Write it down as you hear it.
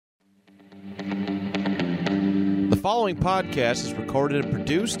The following podcast is recorded and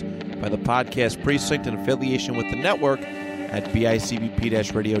produced by the Podcast Precinct in affiliation with the network at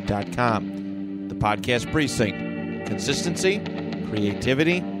bicbp-radio.com. The Podcast Precinct. Consistency,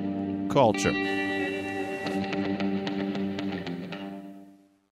 creativity, culture.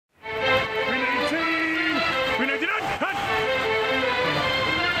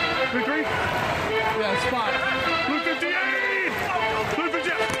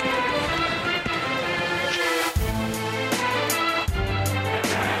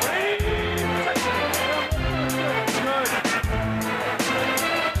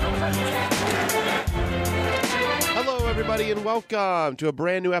 And welcome to a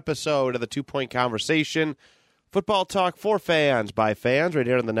brand new episode of the 2 Point Conversation. Football talk for fans by fans right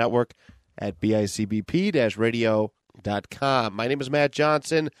here on the network at bicbp-radio.com. My name is Matt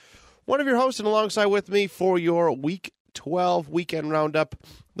Johnson, one of your hosts, and alongside with me for your Week 12 weekend roundup,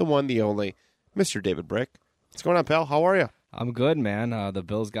 the one, the only, Mr. David Brick. What's going on, pal? How are you? I'm good, man. The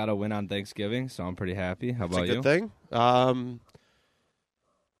Bills got a win on Thanksgiving, so I'm pretty happy. How about you? That's a good thing.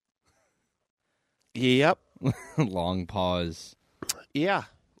 Yep. Long pause. Yeah.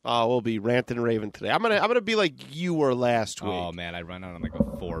 We'll be ranting and raving today. I'm gonna be like you were last week. Oh man, I ran out on like a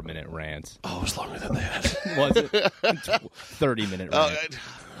 4-minute rant. Oh, it was longer than that. Was it? 30-minute rant.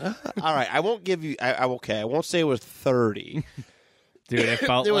 All right, I won't give you. I won't say it was 30. Dude, it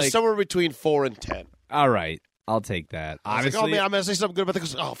felt it was somewhere between 4 and 10. All right. I'll take that. Honestly, like, oh man, I'm gonna say something good about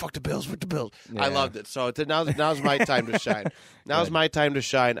the. Oh, fuck the Bills, fuck the Bills. Yeah. I loved it. So now's my time to shine. Now's my time to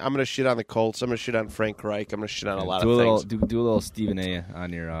shine. I'm gonna shit on the Colts. I'm gonna shit on Frank Reich. I'm gonna shit on a lot of things. Do a little Stephen A.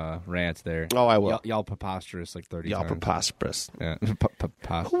 on your rant there. Oh, I will. Y'all preposterous like 30 y'all times. Y'all preposterous. Yeah.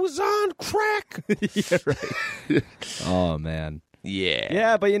 Who's on crack? Yeah, right. Oh man. Yeah.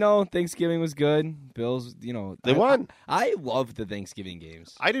 Yeah, but, Thanksgiving was good. Bills, they won. I love the Thanksgiving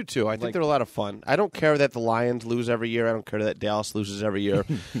games. I do, too. I think they're a lot of fun. I don't care that the Lions lose every year. I don't care that Dallas loses every year.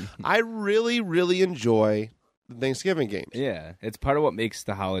 I really, really enjoy the Thanksgiving games. Yeah. It's part of what makes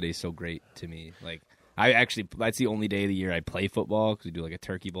the holiday so great to me. Like, that's the only day of the year I play football because we do, like, a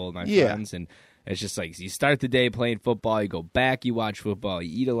turkey bowl with my friends. And it's just like, you start the day playing football, you go back, you watch football,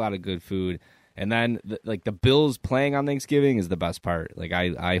 you eat a lot of good food. And then, the Bills playing on Thanksgiving is the best part. Like,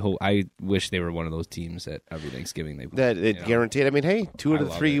 I wish they were one of those teams that every Thanksgiving they play. That it guaranteed. I mean, hey, 2 out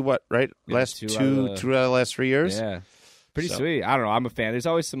of 3, right? Yeah, last two out of the last 3 years. Yeah, pretty sweet. I don't know. I'm a fan. There's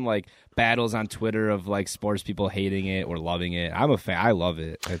always some battles on Twitter of sports people hating it or loving it. I'm a fan. I love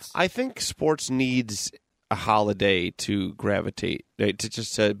it. I think sports needs a holiday to gravitate, right,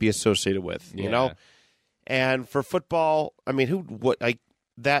 to be associated with. You know, and for football, I mean,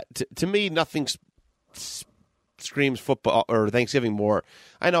 that to me, nothing screams football or Thanksgiving more.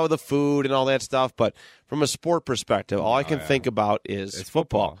 I know the food and all that stuff, but from a sport perspective, all I can think about is it's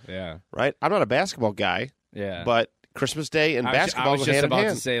football. Yeah, right. I'm not a basketball guy. Yeah, but Christmas Day and basketball go hand in hand. I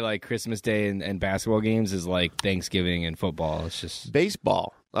was just about to say Christmas Day and basketball games is like Thanksgiving and football. It's just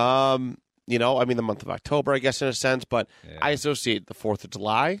baseball. I mean the month of October, I guess in a sense, but I associate the 4th of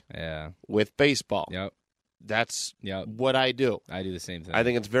July with baseball. Yep. That's what I do. I do the same thing. I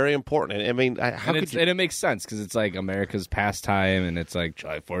think it's very important. I mean, and it makes sense because it's like America's pastime, and it's like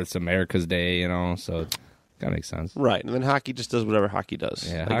July 4th's America's Day, so it kind of makes sense. Right, and then hockey just does whatever hockey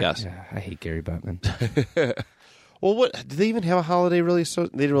does, I guess. Yeah, I hate Gary Bettman. Well, do they even have a holiday really? So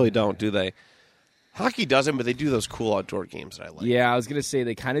they really don't, do they? Hockey doesn't, but they do those cool outdoor games that I like. Yeah, I was gonna say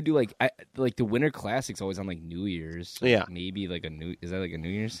they kind of do like the Winter Classic's always on New Year's. Yeah, maybe is that like a New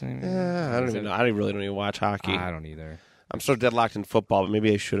Year's thing? Yeah, I don't even know. I really don't even watch hockey. I don't either. I'm so deadlocked in football, but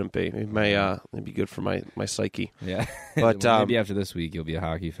maybe I shouldn't be. Maybe it'd be good for my psyche. Yeah, but maybe after this week you'll be a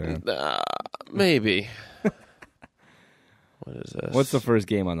hockey fan. Maybe. What is this? What's the first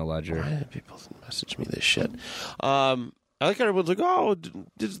game on the ledger? Why did people message me this shit? I like how everyone's like, oh,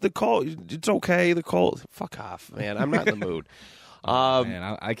 it's the Colts. It's okay, the Colts. Fuck off, man. I'm not in the mood.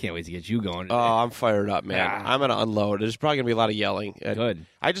 Man, I can't wait to get you going today. Oh, I'm fired up, man. Yeah. I'm going to unload. There's probably going to be a lot of yelling. Good.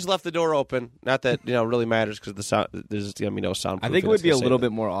 I just left the door open. Not that really matters because the sound, there's going to be no soundproof. I think it would be a little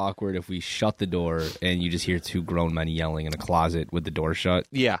bit more awkward if we shut the door and you just hear 2 grown men yelling in a closet with the door shut.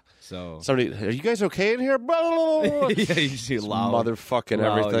 Yeah. So somebody, are you guys okay in here? Yeah, you see loud. Motherfucking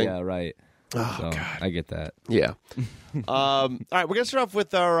everything. Yeah, right. Oh, so, God. I get that. Yeah. All right, we're going to start off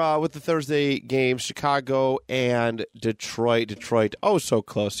with our with the Thursday games, Chicago and Detroit. Detroit, oh, so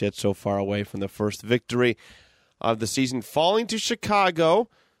close, yet so far away from the first victory of the season, falling to Chicago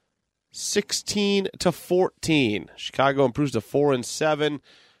 16-14. Chicago improves to 4-7.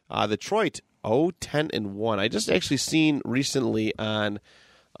 Detroit, 10-1. I just actually seen recently on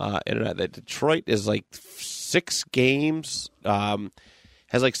internet that Detroit is like 6 games,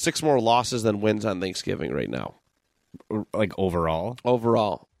 has like 6 more losses than wins on Thanksgiving right now. Like overall,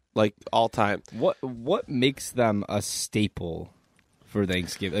 like all time. what makes them a staple for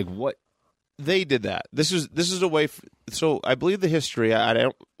Thanksgiving? Like what they did that. This is a way. So I believe the history. I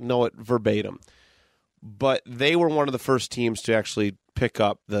don't know it verbatim, but they were one of the first teams to actually pick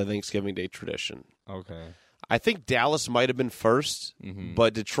up the Thanksgiving Day tradition. Okay. I think Dallas might have been first,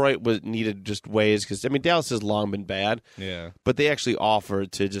 but Detroit needed just ways because Dallas has long been bad. Yeah. But they actually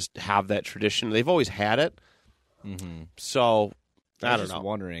offered to just have that tradition. They've always had it. So I don't know.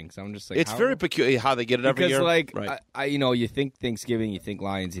 Wondering. So I'm just like, it's very peculiar how they get it every year. Because like right. I you think Thanksgiving, you think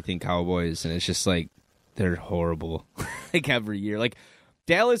Lions, you think Cowboys, and it's just like they're horrible. Like every year, like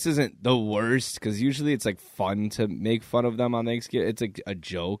Dallas isn't the worst because usually it's like fun to make fun of them on Thanksgiving. It's like a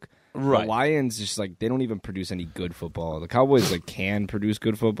joke. Right. The Lions just like they don't even produce any good football. The Cowboys like can produce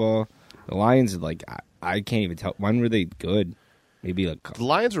good football. The Lions like I can't even tell when were they good. Maybe like the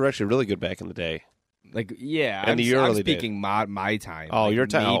Lions were actually really good back in the day. Like yeah, I'm speaking my time. Oh, like, your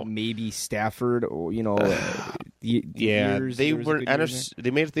time. Maybe Stafford or yeah, they were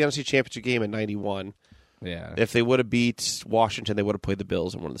they made it to the NFC Championship game in '91. Yeah, if they would have beat Washington, they would have played the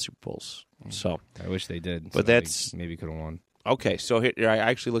Bills and won the Super Bowls. So I wish they did, but that's maybe could have won. Okay, so here I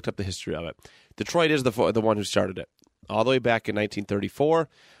actually looked up the history of it. Detroit is the one who started it, all the way back in 1934.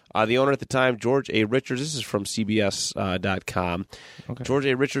 The owner at the time, George A. Richards, this is from CBS.com. Okay. George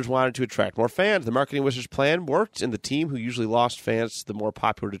A. Richards wanted to attract more fans. The marketing wizard's plan worked, and the team, who usually lost fans to the more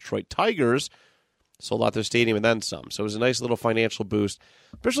popular Detroit Tigers, sold out their stadium and then some. So it was a nice little financial boost.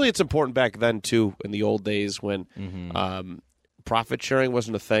 Especially it's important back then, too, in the old days when profit sharing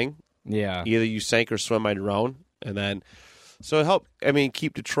wasn't a thing. Yeah. Either you sank or swim on your own, and then... So it helped,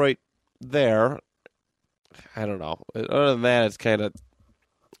 keep Detroit there. I don't know. Other than that, it's kind of,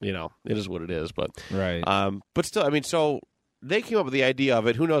 it is what it is. But right. But still, so they came up with the idea of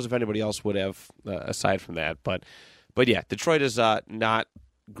it. Who knows if anybody else would have, aside from that. But yeah, Detroit is not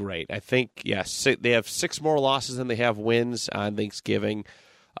great. I think, yes, they have 6 more losses than they have wins on Thanksgiving.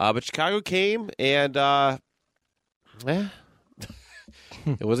 But Chicago came, and it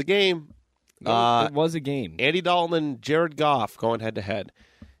was a game. It was a game. Andy Dalton and Jared Goff going head-to-head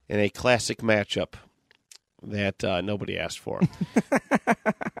in a classic matchup that nobody asked for.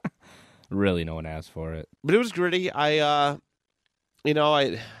 Really, no one asked for it. But it was gritty. At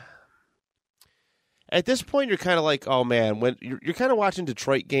this point, you're kind of like, oh, man, when you're kind of watching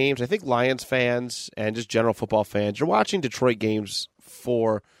Detroit games. I think Lions fans and just general football fans, you're watching Detroit games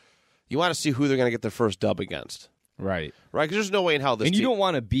you want to see who they're going to get their first dub against. Right. Right, because there's no way in hell this and team... you don't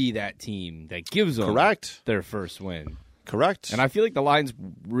want to be that team that gives them their first win. Correct. And I feel like the Lions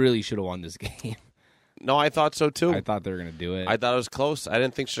really should have won this game. No, I thought so, too. I thought they were going to do it. I thought it was close. I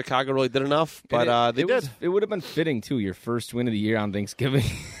didn't think Chicago really did enough, but they did. It would have been fitting, too, your first win of the year on Thanksgiving.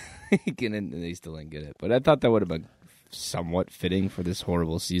 And they still didn't get it. But I thought that would have been somewhat fitting for this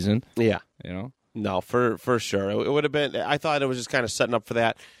horrible season. Yeah. No, for sure. It would have been... I thought it was just kind of setting up for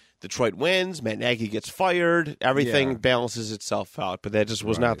that. Detroit wins, Matt Nagy gets fired, everything balances itself out, but that just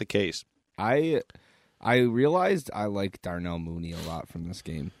was not the case. I realized I like Darnell Mooney a lot from this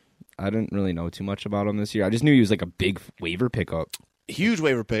game. I didn't really know too much about him this year. I just knew he was like a big waiver pickup. Huge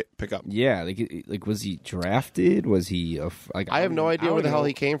waiver pickup. Yeah, like was he drafted? Was he I have no idea where the hell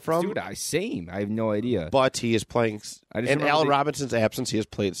he came from. Dude, same. I have no idea. But he is playing. In Allen Robinson's absence, he has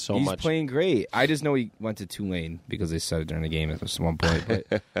played so much. He's playing great. I just know he went to Tulane because they said it during the game at one point.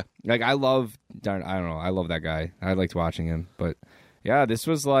 But I love that guy. I liked watching him. But yeah, this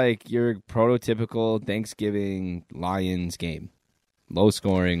was like your prototypical Thanksgiving Lions game. Low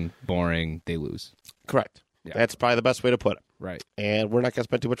scoring, boring, they lose. Correct. Yeah. That's probably the best way to put it. Right. And we're not going to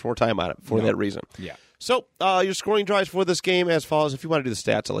spend too much more time on it for that reason. Yeah. So your scoring drives for this game as follows. If you want to do the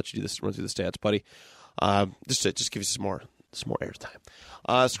stats, I'll let you run through the stats, buddy. Just give you some more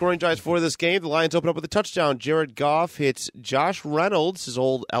airtime. Scoring drives for this game. The Lions open up with a touchdown. Jared Goff hits Josh Reynolds, his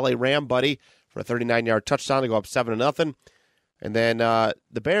old L.A. Ram buddy, for a 39-yard touchdown to go up 7-0. And then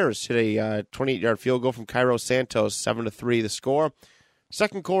the Bears hit a 28-yard field goal from Cairo Santos, 7-3 the score.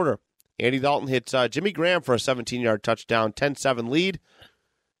 Second quarter, Andy Dalton hits Jimmy Graham for a 17-yard touchdown, 10-7 lead.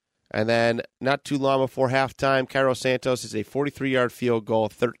 And then not too long before halftime, Cairo Santos is a 43-yard field goal,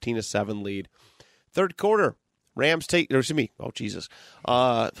 13-7 lead. Third quarter, Rams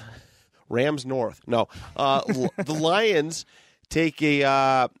North. No, the Lions take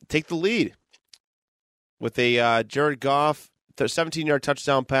the lead with a Jared Goff 17-yard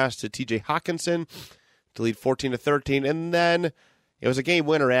touchdown pass to T.J. Hawkinson to lead 14-13, and then it was a game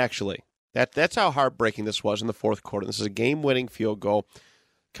winner actually. That's how heartbreaking this was in the fourth quarter. This is a game-winning field goal.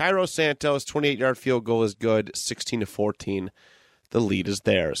 Cairo Santos, 28-yard field goal is good, 16-14. The lead is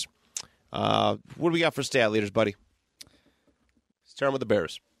theirs. What do we got for stat leaders, buddy? Starting with the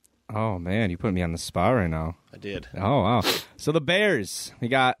Bears. Oh, man, you put me on the spot right now. I did. Oh, wow. So the Bears, we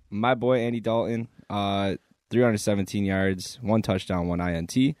got my boy Andy Dalton, 317 yards, 1 touchdown, 1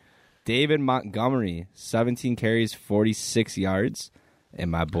 INT. David Montgomery, 17 carries, 46 yards.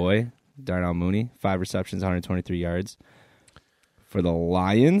 And my boy, Darnell Mooney, 5 receptions, 123 yards. For the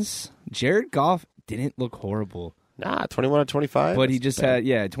Lions, Jared Goff didn't look horrible. Nah, 21-25. But he just had,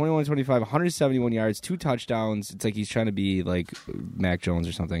 21-25, 171 yards, 2 touchdowns. It's like he's trying to be like Mac Jones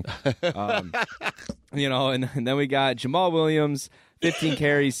or something. And then we got Jamal Williams, 15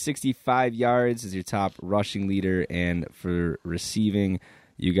 carries, 65 yards is your top rushing leader. And for receiving,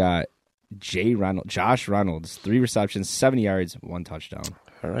 you got Josh Reynolds, 3 receptions, 70 yards, 1 touchdown.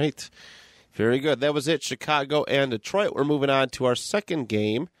 All right. Very good. That was it, Chicago and Detroit. We're moving on to our second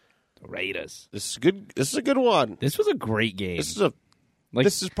game. Raiders. This is good. This is a good one. This was a great game. This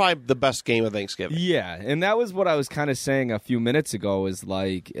is probably the best game of Thanksgiving. Yeah, and that was what I was kind of saying a few minutes ago. Is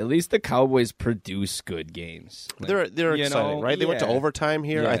like at least the Cowboys produce good games. Like, they're exciting, right? They went to overtime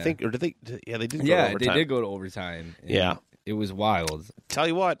here, I think, or did they? Yeah, they did. Yeah, they did go to overtime. Yeah, it was wild. Tell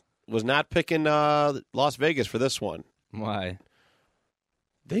you what, was not picking Las Vegas for this one. Why?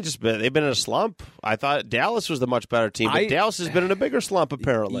 They've been in a slump. I thought Dallas was the much better team, but Dallas has been in a bigger slump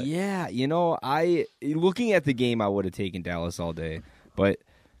apparently. Yeah, looking at the game, I would have taken Dallas all day, but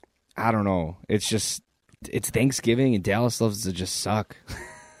I don't know. It's Thanksgiving and Dallas loves to just suck.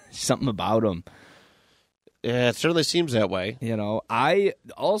 Something about them. Yeah, it certainly seems that way. I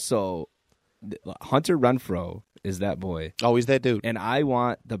also Hunter Renfrow is that boy. Oh, he's that dude. And I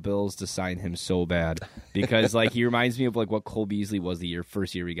want the Bills to sign him so bad because, he reminds me of, what Cole Beasley was the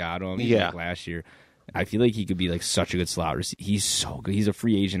first year we got him. Last year. I feel like he could be, such a good slot receiver. He's so good. He's a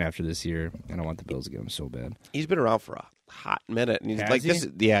free agent after this year, and I want the Bills to get him so bad. He's been around for a hot minute. And he's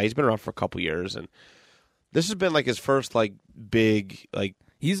he's been around for a couple years, and this has been, his first, big,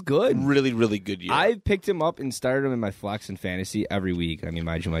 he's good. Really, really good year. I picked him up and started him in my flex and fantasy every week. I mean,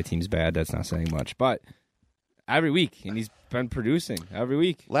 mind you, my team's bad. That's not saying much, but every week, and he's been producing every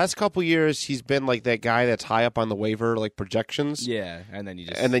week. Last couple years, he's been that guy that's high up on the waiver, projections. Yeah, and then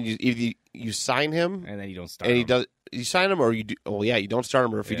you sign him, and then you don't start. And him. You sign him, or you do. Well, yeah, you don't start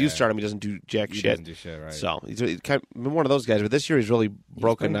him, or if you do start him, he doesn't do jack shit. Doesn't do shit, right? So he's kind of been one of those guys. But this year, he's really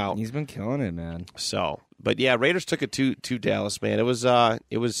broken out. He's been killing it, man. So, but yeah, Raiders took it to Dallas, man. It was man.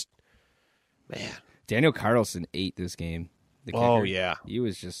 Daniel Carlson ate this game. Oh, yeah. He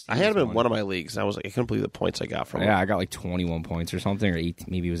was just... I had him in one of my leagues, and I was I couldn't believe the points I got from him. Yeah, I got 21 points or something, or 18,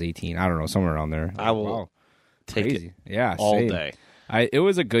 maybe it was 18. I don't know, somewhere around there. I will take Crazy. it all day. It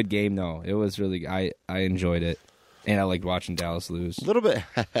was a good game, though. It was really... I enjoyed it, and I liked watching Dallas lose. A little bit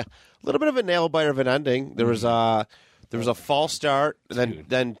of a nail-biter of an ending. There was a false start,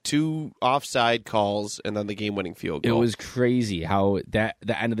 then 2 offside calls, and then the game-winning field goal. It was crazy how the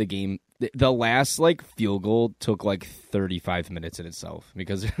end of the game... The last field goal took 35 minutes in itself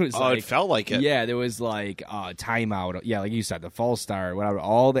because it was it felt like it. Yeah, there was timeout. Yeah, like you said, the false start, whatever.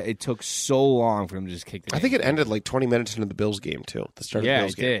 All that it took so long for him to just kick the game. I think it ended 20 minutes into the Bills game too. The start of the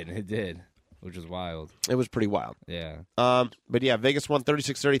Bills game. It did, which was wild. It was pretty wild. Yeah. But yeah, Vegas won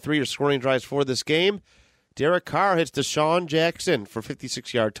 36-33. Your scoring drives for this game. Derek Carr hits Deshaun Jackson for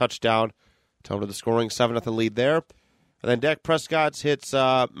 56-yard touchdown. Tell him to the scoring 7-0 lead there. And then Dak Prescott hits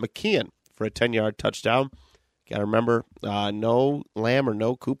McKeon for a 10-yard touchdown. Got to remember, no Lamb or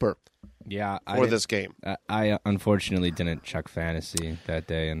no Cooper for this game. I unfortunately didn't check fantasy that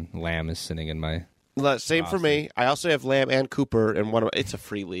day, and Lamb is sitting in my Same for me. I also have Lamb and Cooper in one of it's a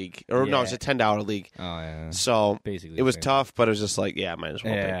free league. Or no, it's a $10 league. Oh, yeah. So basically it was tough, but it was just might as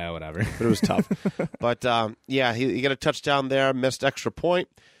well. Yeah, whatever. But it was tough. But, he got a touchdown there, missed extra point.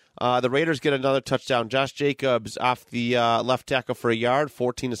 The Raiders get another touchdown. Josh Jacobs off the left tackle for a yard,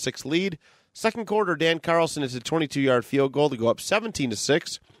 14-6 lead. Second quarter, Dan Carlson is a 22-yard field goal to go up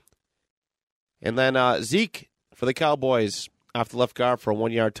 17-6. And then Zeke for the Cowboys off the left guard for a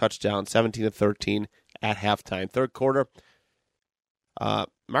 1-yard touchdown, 17-13 at halftime. Third quarter,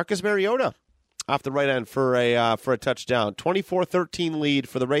 Marcus Mariota off the right end for a touchdown, 24-13 lead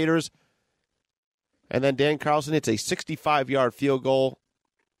for the Raiders. And then Dan Carlson hits a 65-yard field goal.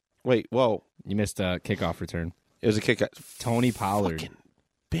 Wait, whoa. You missed a kickoff return. It was a kickoff. Tony Pollard. Fucking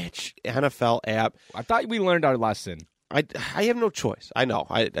bitch. NFL app. I thought we learned our lesson. I have no choice. I know.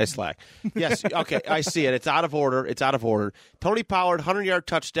 I slack. Yes, okay, I see it. It's out of order. Tony Pollard, 100-yard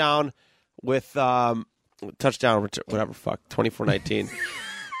touchdown with touchdown, whatever, 24-19.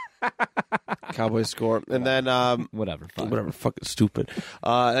 Cowboys score. And then whatever, fucking stupid.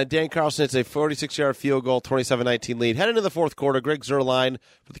 And Dan Carlson, it's a 46-yard field goal, 27-19 lead. Heading into the fourth quarter, Greg Zuerlein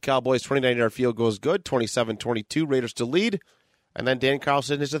for the Cowboys, 29-yard field goal is good, 27-22. Raiders to lead. And then Dan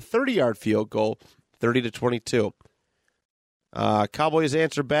Carlson is a 30-yard field goal, 30-22. Cowboys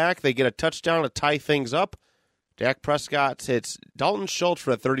answer back. They get a touchdown to tie things up. Dak Prescott hits Dalton Schultz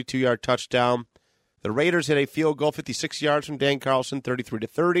for a 32-yard touchdown. The Raiders hit a field goal, 56 yards from Dan Carlson,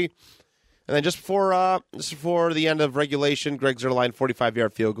 33-30. And then just before the end of regulation, Greg Zuerlein,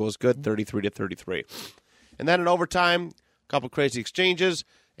 45-yard field goal is good, 33-33. And then in overtime, a couple crazy exchanges,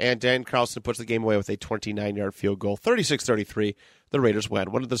 and Dan Carlson puts the game away with a 29-yard field goal, 36-33. The Raiders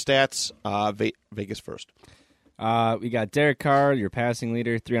win. What are the stats? Vegas first. We got Derek Carr, your passing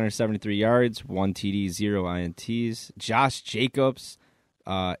leader, 373 yards, 1 TD, 0 INTs. Josh Jacobs,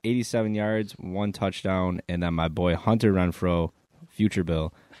 87 yards, 1 touchdown. And then my boy Hunter Renfrow, future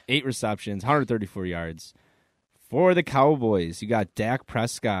Bill, 8 receptions, 134 yards. For the Cowboys, you got Dak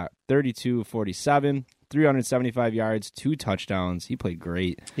Prescott, 32-47, 375 yards, 2 touchdowns. He played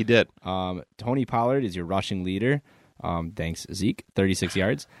great. He did. Tony Pollard is your rushing leader. Thanks, Zeke, 36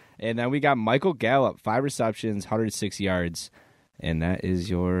 yards. And then we got Michael Gallup, 5 receptions, 106 yards. And that is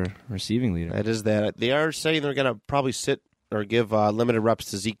your receiving leader. That is that. They are saying they're going to probably sit or give limited reps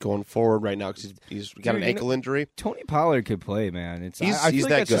to Zeke going forward right now because he's got an ankle injury. Tony Pollard could play, man. I feel that like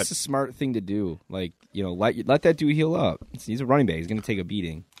that's good. just a smart thing to do. Like, let that dude heal up. He's a running back. He's going to take a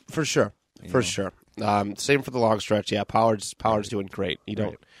beating. For sure. Sure. Same for the long stretch. Yeah, Pollard's doing great. You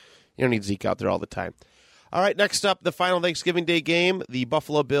don't need Zeke out there all the time. All right, next up, the final Thanksgiving Day game, the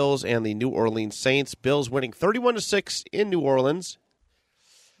Buffalo Bills and the New Orleans Saints. Bills winning 31-6 in New Orleans.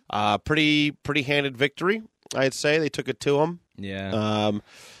 Pretty handed victory, I'd say. They took it to them. Yeah.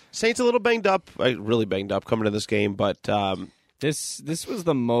 Saints a little banged up, really banged up coming to this game, but this was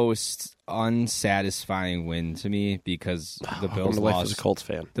the most unsatisfying win to me because the Bills lost. As a Colts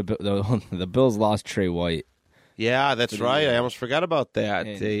fan, the Bills lost Trey White. Yeah, that's right. I almost forgot about that.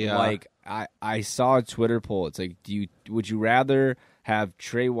 I saw a Twitter poll. It's like, would you rather have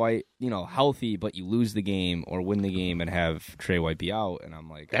Trey White, healthy, but you lose the game, or win the game and have Trey White be out? And I'm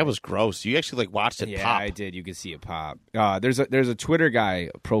like, that was gross. You actually watched it pop. Yeah, I did. You could see it pop. There's a Twitter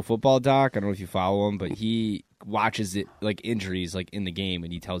guy, Pro Football Doc. I don't know if you follow him, but he watches it injuries in the game,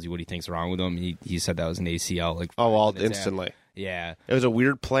 and he tells you what he thinks wrong with them. He said that was an ACL. Instantly. Yeah, it was a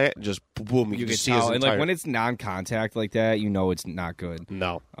weird plant. Just boom, you could see his entire... And when it's non-contact like that, it's not good.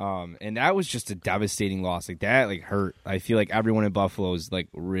 No. And that was just a devastating loss. That hurt. I feel like everyone in Buffalo is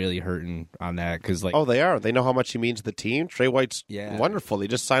really hurting on that because they are. They know how much he means to the team. Trey White's wonderful. They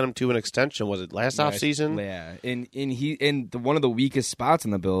just signed him to an extension. Was it last offseason? Yeah, and one of the weakest spots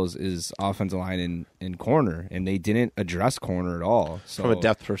in the Bills is offensive line in corner, and they didn't address corner at all. So, from a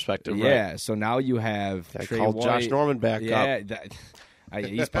depth perspective, yeah. Right? So now you have Trey White. Josh Norman back up.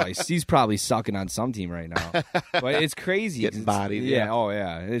 He's probably sucking on some team right now, but it's crazy. Getting bodied. Yeah. Oh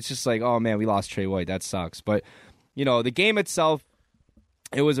yeah. It's just oh man, we lost Trey White. That sucks. But the game itself,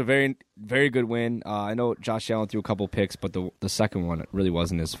 it was a very, very good win. I know Josh Allen threw a couple picks, but the second one really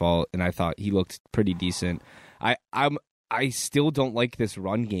wasn't his fault, and I thought he looked pretty decent. I still don't like this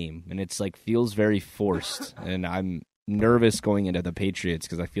run game, and it's feels very forced, and I'm nervous going into the Patriots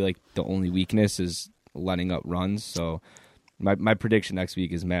because I feel like the only weakness is letting up runs. So. My prediction next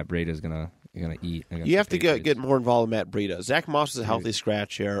week is Matt Breida is gonna eat. You have to get more involved in Matt Breida. Zach Moss is a healthy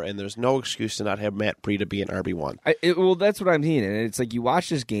scratch here, and there's no excuse to not have Matt Breida be an RB1. Well, that's what I'm meaning. And it's you watch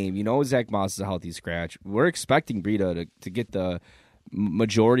this game, Zach Moss is a healthy scratch. We're expecting Breida to get the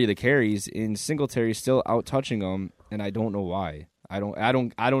majority of the carries, and Singletary's still out touching him, and I don't know why. I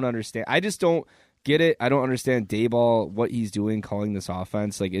don't understand. I just don't get it. I don't understand Dayball, what he's doing, calling this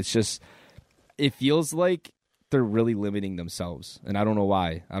offense. It's just, it feels like they're really limiting themselves, and I don't know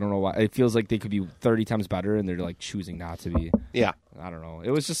why. It feels like they could be 30 times better, and they're choosing not to be. Yeah, I don't know. It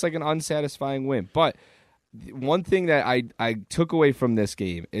was just an unsatisfying win. But one thing that I took away from this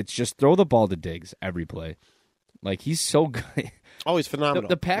game, it's just throw the ball to Diggs every play. He's so good. Oh, he's phenomenal.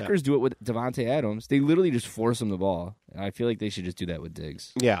 The Packers do it with Devontae Adams. They literally just force him the ball. And I feel like they should just do that with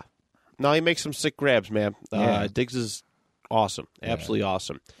Diggs. Yeah. No, he makes some sick grabs, man. Diggs is awesome. Absolutely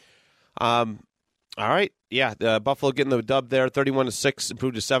awesome. All right. Yeah, Buffalo getting the dub there, 31-6,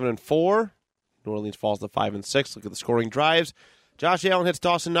 improved to 7-4. New Orleans falls to 5-6. Look at the scoring drives. Josh Allen hits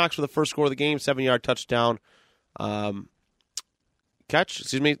Dawson Knox for the first score of the game, 7-yard touchdown catch.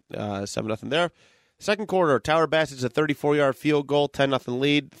 7-0 there. Second quarter, Tyler Bassett's a 34-yard field goal, 10-0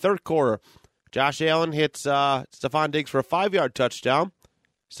 lead. Third quarter, Josh Allen hits Stephon Diggs for a 5-yard touchdown,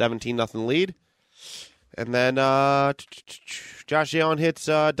 17-0 lead. And then Josh Allen hits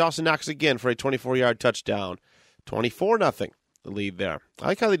Dawson Knox again for a 24-yard touchdown. 24-0 the lead there. I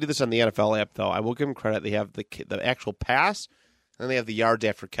like how they do this on the NFL app, though. I will give them credit. They have the actual pass And they have the yards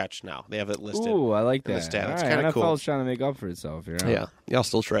after catch now. They have it listed. Ooh, I like that. The stat. It's right, kind of cool. NFL's trying to make up for itself here. Yeah. Y'all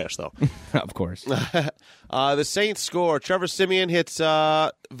still trash, though. Of course. The Saints score. Trevor Siemian hits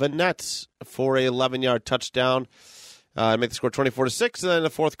Vanette for a 11-yard touchdown. Make the score 24-6. And then in the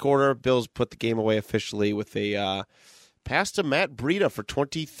fourth quarter, Bills put the game away officially with a pass to Matt Breida for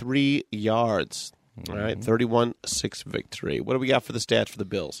 23 yards. All right, 31-6 victory. What do we got for the stats for the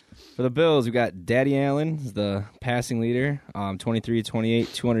Bills? For the Bills, we got Daddy Allen, the passing leader,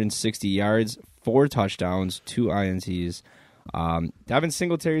 23-28, 260 yards, 4 touchdowns, 2 INTs. Devin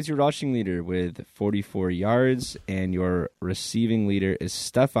Singletary is your rushing leader with 44 yards, and your receiving leader is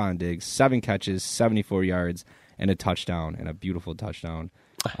Stephon Diggs, 7 catches, 74 yards, and a touchdown, and a beautiful touchdown.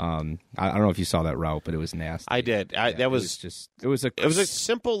 I don't know if you saw that route, but it was nasty. I did. It was a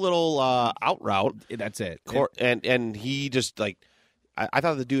simple little out route. That's it. And he just like I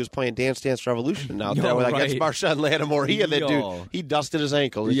thought the dude was playing Dance Dance Revolution out there against Marshawn Lattimore. He dusted his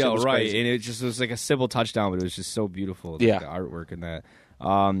ankle. Right. Crazy. And it just was like a simple touchdown, but it was just so beautiful. The artwork in that.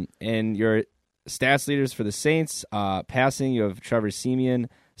 And your stats leaders for the Saints, passing, you have Trevor Siemian,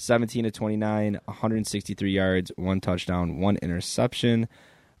 17-29, 163 yards, 1 touchdown, 1 interception.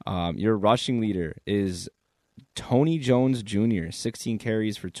 Your rushing leader is Tony Jones Jr., 16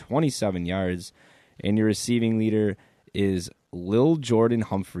 carries for 27 yards. And your receiving leader is Lil Jordan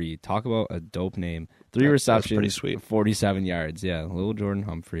Humphrey. Talk about a dope name. 3 receptions, pretty sweet. 47 yards. Yeah, Lil Jordan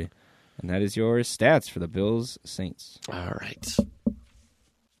Humphrey. And that is your stats for the Bills Saints. All right.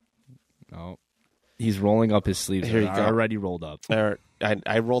 Oh, he's rolling up his sleeves. Here you go. Already rolled up.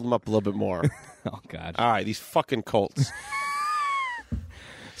 I rolled them up a little bit more. Oh, God. All right, these fucking Colts.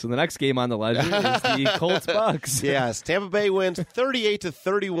 So the next game on the ledger is the Colts-Bucks. Yes, Tampa Bay wins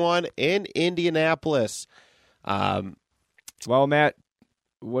 38-31 in Indianapolis. Well, Matt,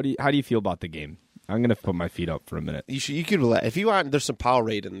 how do you feel about the game? I'm gonna put my feet up for a minute. You could if you want. There's some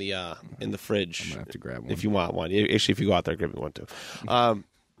Powerade in the fridge. I'm gonna have to grab one if you want one. Actually, if you go out there, grab me one too.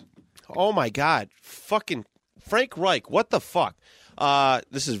 Oh my God, fucking Frank Reich! What the fuck?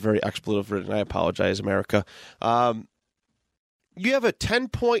 This is very expletive written. I apologize, America. You have a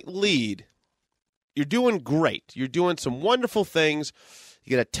 10-point lead. You're doing great. You're doing some wonderful things. You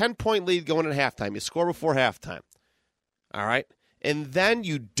get a 10-point lead going at halftime. You score before halftime. All right? And then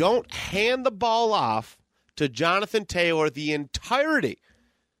you don't hand the ball off to Jonathan Taylor the entirety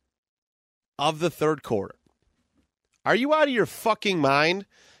of the third quarter. Are you out of your fucking mind?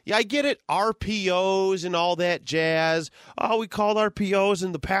 Yeah, I get it. RPOs and all that jazz. Oh, we called RPOs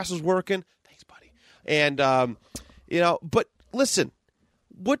and the pass was working. Thanks, buddy. And, but listen,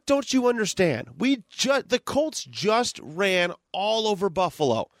 what don't you understand? The Colts just ran all over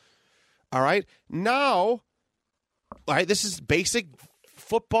Buffalo. All right? Now, all right, this is basic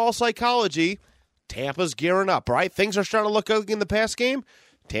football psychology. Tampa's gearing up, all right? Things are starting to look good in the pass game.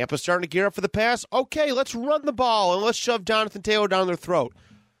 Tampa's starting to gear up for the pass. Okay, let's run the ball and let's shove Jonathan Taylor down their throat.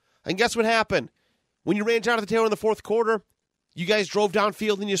 And guess what happened? When you ran Jonathan Taylor in the fourth quarter, you guys drove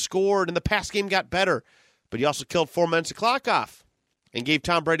downfield and you scored, and the pass game got better. But you also killed 4 minutes of clock off and gave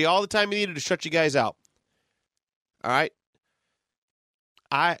Tom Brady all the time he needed to shut you guys out. All right?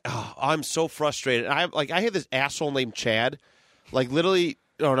 I'm so frustrated. I had this asshole named Chad. Like, literally,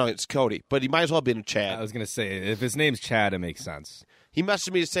 oh, no, it's Cody. But he might as well have been Chad. I was going to say, if his name's Chad, it makes sense. He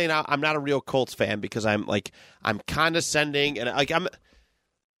messaged me saying I'm not a real Colts fan because I'm condescending and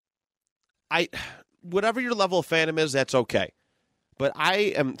whatever your level of fandom is, that's okay. But I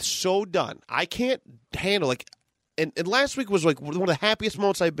am so done. I can't handle and last week was like one of the happiest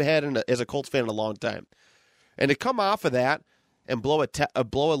moments I've had as a Colts fan in a long time. And to come off of that and blow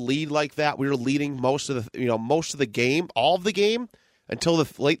a lead like that, we were leading most of the game, all of the game until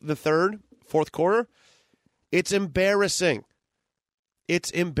the fourth quarter. It's embarrassing. It's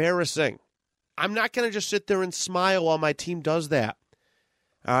embarrassing. I'm not going to just sit there and smile while my team does that.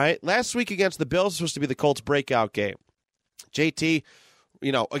 All right? Last week against the Bills was supposed to be the Colts' breakout game. JT,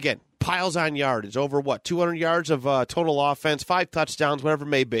 again, piles on yardage, over 200 yards of total offense, 5 touchdowns, whatever it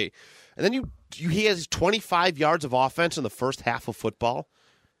may be. And then he has 25 yards of offense in the first half of football.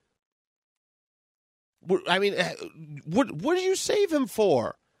 I mean, what do you save him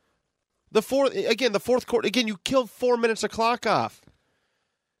for? The fourth quarter, you killed 4 minutes of clock off.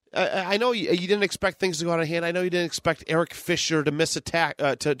 I know you didn't expect things to go out of hand. I know you didn't expect Eric Fisher to miss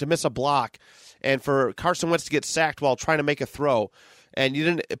to miss a block, and for Carson Wentz to get sacked while trying to make a throw, and you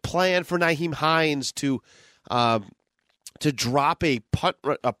didn't plan for Nyheim Hines to drop a punt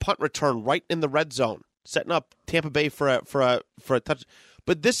return right in the red zone, setting up Tampa Bay for a touch.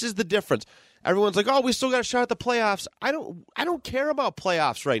 But this is the difference. Everyone's like, "Oh, we still got a shot at the playoffs." I don't care about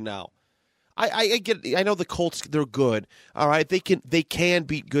playoffs right now. I get it. I know the Colts, they're good. All right, they can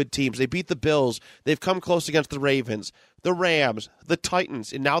beat good teams. They beat the Bills. They've come close against the Ravens, the Rams, the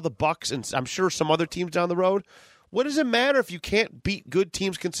Titans, and now the Bucks, and I'm sure some other teams down the road. What does it matter if you can't beat good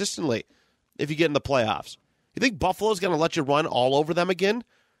teams consistently if you get in the playoffs? You think Buffalo's going to let you run all over them again?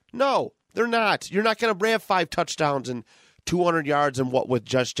 No, they're not. You're not going to have 5 touchdowns and 200 yards and what with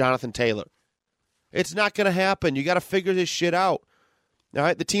just Jonathan Taylor. It's not going to happen. You got to figure this shit out. All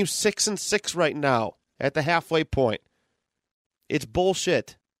right, the team's 6-6 right now at the halfway point. It's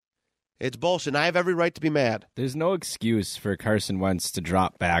bullshit. It's bullshit. And I have every right to be mad. There's no excuse for Carson Wentz to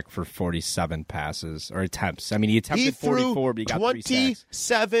drop back for 47 passes or attempts. I mean, he attempted 44, but he got 3 sacks.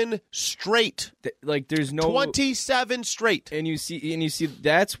 27 straight. There's no 27 straight. And you see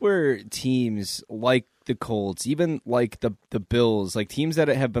that's where teams like the Colts, even like the Bills, like teams that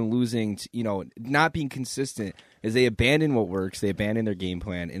have been losing, not being consistent, is they abandon what works, they abandon their game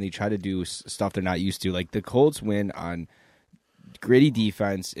plan, and they try to do stuff they're not used to. Like the Colts win on gritty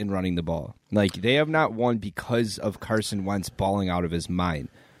defense and running the ball. Like they have not won because of Carson Wentz balling out of his mind.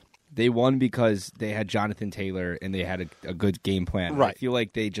 They won because they had Jonathan Taylor and they had a good game plan. Right. I feel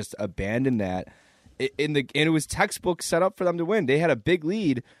like they just abandoned that. And it was textbook set up for them to win. They had a big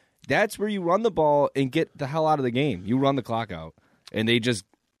lead. That's where you run the ball and get the hell out of the game. You run the clock out. And they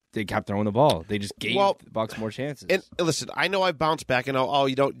kept throwing the ball. They just gave the Bucs more chances. And listen, I know I've bounced back and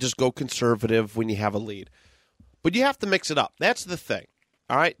you don't just go conservative when you have a lead. But you have to mix it up. That's the thing.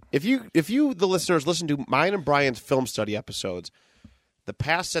 All right? If you the listeners, listen to mine and Brian's film study episodes, the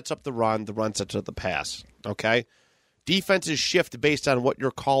pass sets up the run sets up the pass. Okay? Defenses shift based on what you're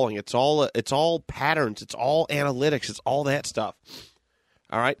calling. It's all patterns. It's all analytics. It's all that stuff.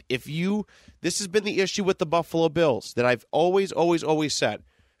 All right? This has been the issue with the Buffalo Bills that I've always said.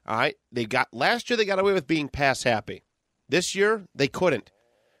 All right? Last year they got away with being pass happy. This year they couldn't.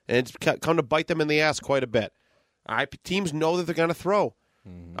 And it's come to bite them in the ass quite a bit. All right, teams know that they're going to throw.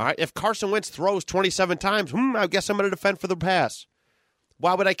 Mm-hmm. All right, if Carson Wentz throws 27 times, I guess I'm going to defend for the pass.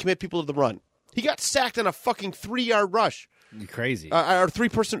 Why would I commit people to the run? He got sacked on a fucking 3-yard rush. You're crazy. Or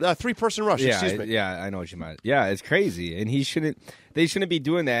three-person rush, excuse me. Yeah, I know what you meant. Yeah, it's crazy, and they shouldn't be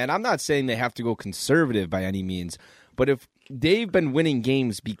doing that. And I'm not saying they have to go conservative by any means, but if they've been winning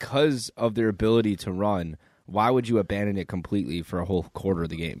games because of their ability to run, why would you abandon it completely for a whole quarter of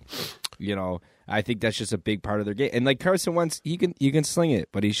the game? I think that's just a big part of their game. And like Carson Wentz, he can sling it,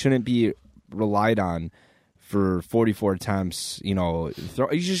 but he shouldn't be relied on for 44 attempts. He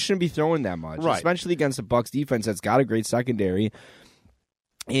just shouldn't be throwing that much, right. Especially against the Bucs defense that's got a great secondary.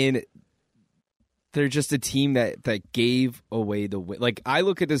 And they're just a team that gave away the win. Like I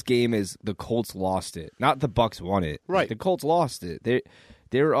look at this game as the Colts lost it, not the Bucs won it. Right, the Colts lost it.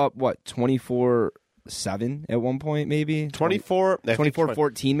 They were up 24-7 at one point, maybe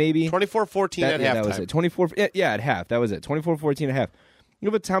 24-14, maybe 24-14 at halftime. That was it. 24, at half. That was it. 24-14 at half. You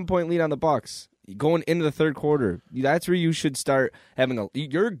have a 10-point lead on the Bucs going into the third quarter. That's where you should start having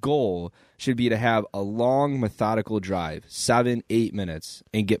your goal should be to have a long, methodical drive, 7-8 minutes,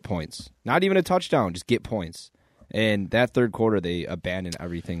 and get points. Not even a touchdown, just get points. And that third quarter, they abandoned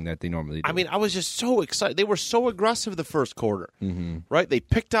everything that they normally do. I mean, I was just so excited. They were so aggressive the first quarter, right? They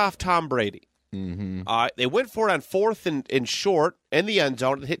picked off Tom Brady. Mm-hmm. They went for it on 4th and short in the end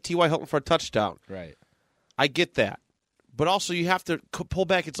zone and hit T.Y. Hilton for a touchdown. Right. I get that. But also you have to pull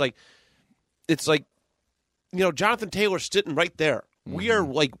back. It's like Jonathan Taylor's sitting right there. Mm-hmm. We are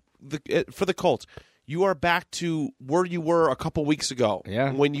like, for the Colts, you are back to where you were a couple weeks ago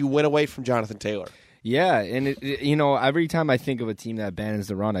when you went away from Jonathan Taylor. Yeah, and every time I think of a team that abandons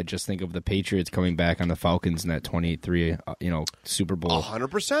the run, I just think of the Patriots coming back on the Falcons in that 28-3, Super Bowl.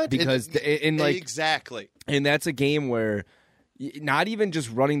 100%. Because exactly. And that's a game where not even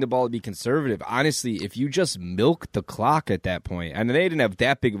just running the ball to be conservative. Honestly, if you just milk the clock at that point, and they didn't have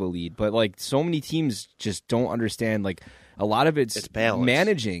that big of a lead, but like so many teams just don't understand like. A lot of it's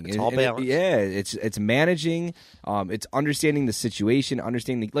managing. It's all balance. It's managing. It's understanding the situation,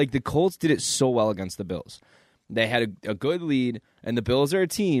 understanding like the Colts did it so well against the Bills. They had a good lead, and the Bills are a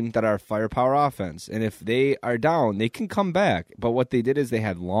team that are a firepower offense. And if they are down, they can come back. But what they did is they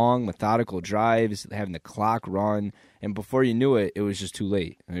had long, methodical drives, having the clock run, and before you knew it, it was just too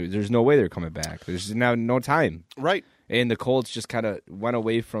late. There's no way they're coming back. There's now no time. Right. And the Colts just kind of went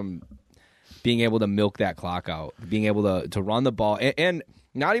away from being able to milk that clock out, being able to run the ball, and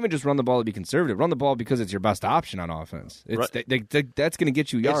not even just run the ball to be conservative, run the ball because it's your best option on offense. It's that's going to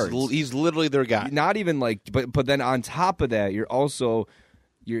get you yards. He's literally their guy. Not even like, but then on top of that, you're also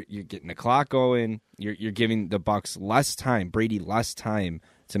you're getting the clock going. You're giving the Bucs less time, Brady less time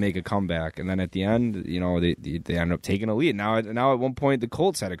to make a comeback, and then at the end, they end up taking a lead. Now at one point, the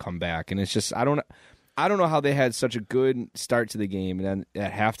Colts had to come back, and it's just I don't know how they had such a good start to the game, and then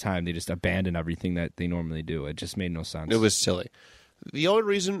at halftime they just abandoned everything that they normally do. It just made no sense. It was silly. The only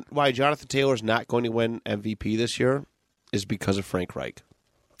reason why Jonathan Taylor is not going to win MVP this year is because of Frank Reich.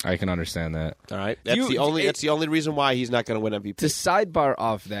 I can understand that. All right, that's the only reason why he's not going to win MVP. To sidebar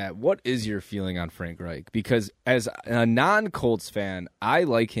off that, what is your feeling on Frank Reich? Because as a non-Colts fan, I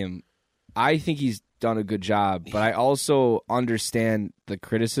like him. I think he's done a good job, but I also understand the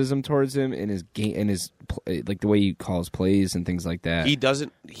criticism towards him in his game and his like the way he calls plays and things like that.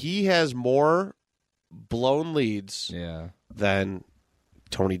 He has more blown leads than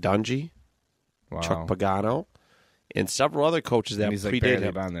Tony Dungy, Chuck Pagano, and several other coaches that predated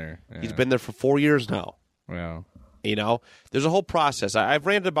him. On there. Yeah. He's been there for 4 years now. Yeah. There's a whole process. I've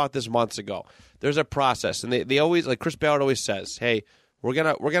ranted about this months ago. There's a process, and they always, like Chris Ballard always says, "Hey, we're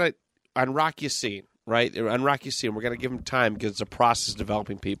gonna unrock Yassin, right? Unrock Yassin. We're gonna give him time because it's a process of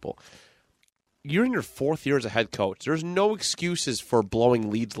developing people." You're in your 4th year as a head coach. There's no excuses for blowing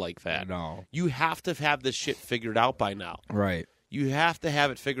leads like that. No. You have to have this shit figured out by now. Right. You have to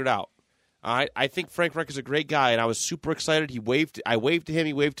have it figured out. All right. I think Frank Reich is a great guy, and I was super excited. I waved to him.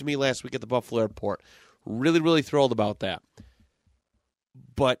 He waved to me last week at the Buffalo airport. Really, really thrilled about that.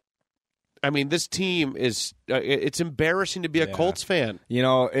 But, I mean, this team is it's embarrassing to be a Colts fan.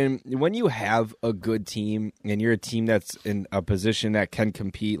 And when you have a good team and you're a team that's in a position that can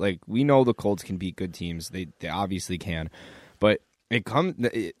compete, like we know the Colts can beat good teams. They obviously can. But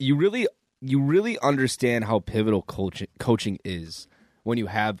you really understand how pivotal coaching is when you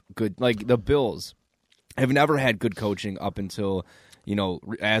have good, like the Bills have never had good coaching up until,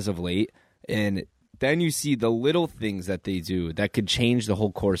 as of late. And then you see the little things that they do that could change the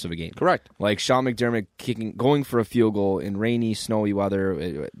whole course of a game. Correct. Like Sean McDermott going for a field goal in rainy, snowy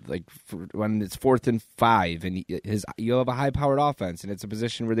weather, when it's 4th and 5, and you have a high-powered offense, and it's a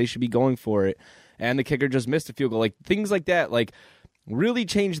position where they should be going for it, and the kicker just missed a field goal. Like things like that, like really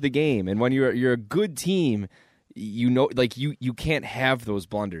change the game. And when you're a good team, you can't have those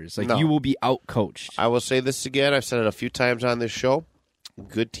blunders. Like you will be out-coached. I will say this again. I've said it a few times on this show.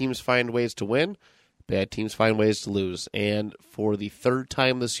 Good teams find ways to win. Bad teams find ways to lose. And for the 3rd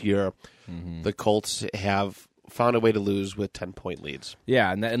time this year, the Colts have found a way to lose with 10-point leads.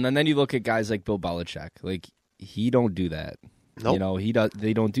 Yeah, and then you look at guys like Bill Belichick. Like, he don't do that. Nope. He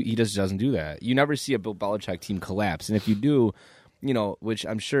just doesn't do that. You never see a Bill Belichick team collapse. And if you do, which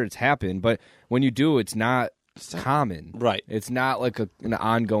I'm sure it's happened, but when you do, it's not common. Right. It's not like an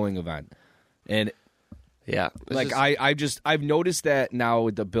ongoing event. And yeah, I've noticed that now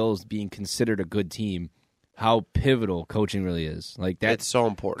with the Bills being considered a good team, how pivotal coaching really is. Like that's so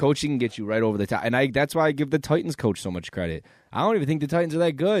important. Coaching can get you right over the top, and that's why I give the Titans coach so much credit. I don't even think the Titans are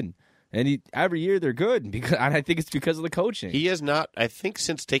that good, and every year they're good and I think it's because of the coaching. He is not. I think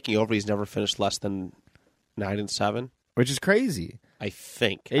since taking over, he's never finished less than 9-7, which is crazy. I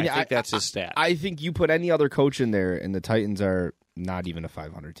think that's his stat. I think you put any other coach in there, and the Titans are not even a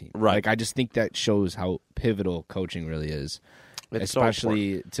 500 team. Right. Like I just think that shows how pivotal coaching really is,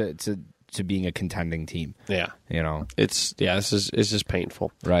 especially to being a contending team. Yeah. It's just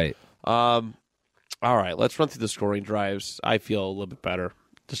painful. Right. All right, let's run through the scoring drives. I feel a little bit better,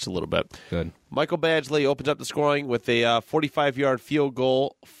 just a little bit. Good. Michael Badgley opens up the scoring with a 45-yard field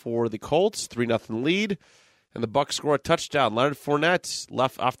goal for the Colts, 3-0 lead. And the Bucs score a touchdown. Leonard Fournette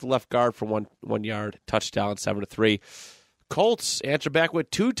off the left guard for 1 yard touchdown, 7-3. Colts answer back with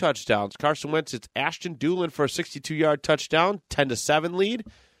 2 touchdowns. Carson Wentz, it's Ashton Doolin for a 62-yard touchdown, 10-7 lead.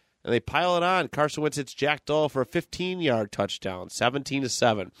 And they pile it on. Carson Wentz hits Jack Doyle for a 15-yard touchdown,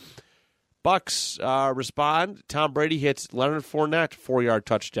 17-7. Bucs respond. Tom Brady hits Leonard Fournette, 4-yard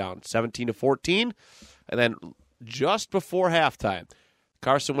touchdown, 17-14. And then just before halftime,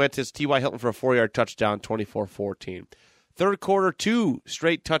 Carson Wentz hits T.Y. Hilton for a 4-yard touchdown, 24-14. Third quarter, 2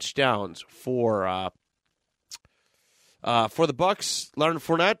 straight touchdowns for the Bucs. Leonard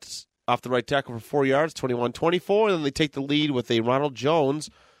Fournette off the right tackle for 4 yards, 21-24. And then they take the lead with a Ronald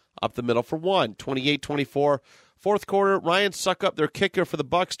Jones up the middle for 1, 28-24. Fourth quarter, Ryan Suckup, their kicker for the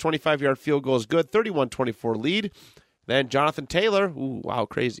Bucs, 25-yard field goal is good, 31-24 lead. Then Jonathan Taylor, ooh, wow,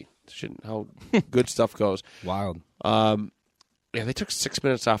 crazy. How good stuff goes. Wild. Yeah, they took 6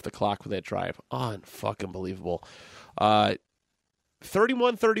 minutes off the clock with that drive. Unfucking believable.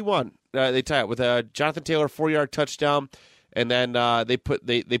 31-31. They tie it with a Jonathan Taylor 4-yard touchdown, and then they put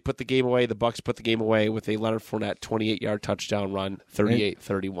the game away. The Bucs put the game away with a Leonard Fournette 28-yard touchdown run,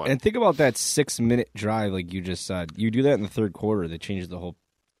 38-31. And think about that 6-minute drive, like you just said. You do that in the third quarter, that changes the whole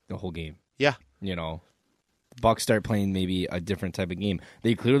the whole game. Yeah. You know, Bucks start playing maybe a different type of game.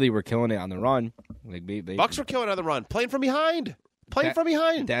 They clearly were killing it on the run. Like Bucks were killing on the run, playing from behind.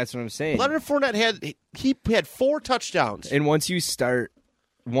 That's what I'm saying. Leonard Fournette had 4 touchdowns. And once you start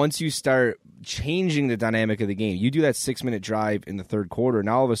changing the dynamic of the game, you do that 6-minute drive in the third quarter.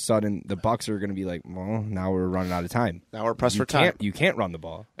 Now all of a sudden the Bucks are going to be like, well, now we're running out of time. Now we're pressed for time. You can't run the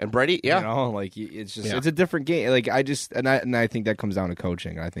ball. And Brady, yeah, you know, like it's just it's a different game. Like I think that comes down to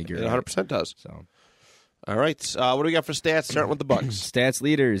coaching. I think you're 100% does. So. All right, what do we got for stats? Starting with the Bucks. Stats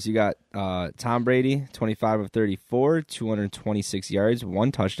leaders, you got Tom Brady, 25 of 34, 226 yards,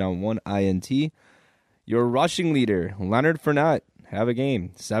 1 touchdown, 1 INT. Your rushing leader, Leonard Fournette, have a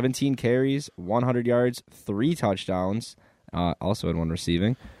game, 17 carries, 100 yards, 3 touchdowns, also had 1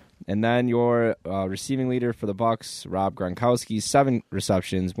 receiving. And then your receiving leader for the Bucks, Rob Gronkowski, 7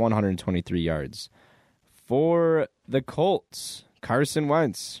 receptions, 123 yards. For the Colts, Carson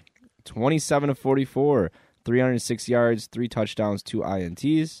Wentz, 27 of 44, 306 yards, 3 touchdowns, 2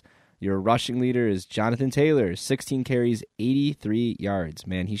 INTs. Your rushing leader is Jonathan Taylor, 16 carries, 83 yards.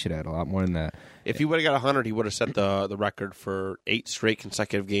 Man, he should have had a lot more than that. If he would have got 100, he would have set the record for 8 straight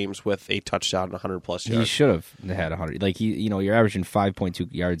consecutive games with a touchdown and 100-plus yards. He should have had 100. Like, you're averaging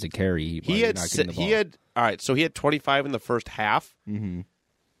 5.2 yards a carry. He had all right, so he had 25 in the first half. Mm-hmm.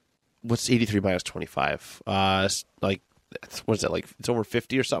 What's 83 minus 25? What is that, like it's over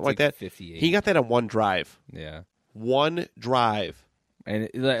 50 or something like that? 58. He got that on 1 drive. Yeah. 1 drive.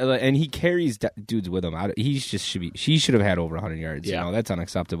 And he carries dudes with him. He should have had over 100 yards. Yeah. You know, that's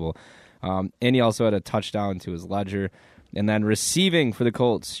unacceptable. And he also had a touchdown to his ledger. And then receiving for the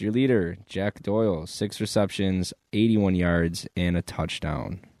Colts, your leader, Jack Doyle, 6 receptions, 81 yards, and a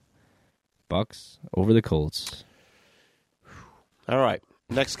touchdown. Bucks over the Colts. All right,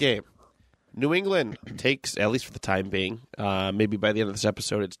 next game. New England takes, at least for the time being, maybe by the end of this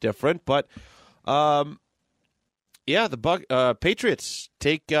episode it's different, but the Patriots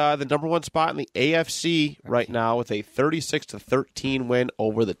take the number 1 spot in the AFC right now with a 36-13 win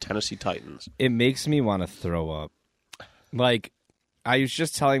over the Tennessee Titans. It makes me want to throw up. Like, I was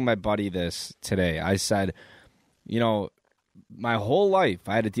just telling my buddy this today. I said, my whole life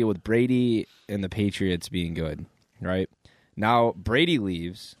I had to deal with Brady and the Patriots being good, right? Now Brady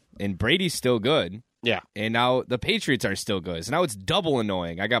leaves. And Brady's still good. Yeah. And now the Patriots are still good. So now it's double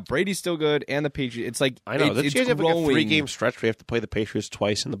annoying. I got Brady still good and the Patriots. It's like, I know. It's you guys have like a growing. 3-game stretch where you have to play the Patriots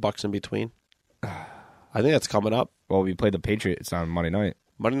twice and the Bucks in between? I think that's coming up. Well, we play the Patriots on Monday night.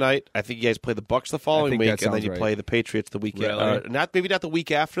 Monday night, I think you guys play the Bucks the following week, and then you play the Patriots the weekend. Really? Maybe not the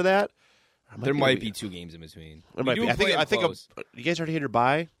week after that. There might be 2 games in between. There might be. I think you guys already hit your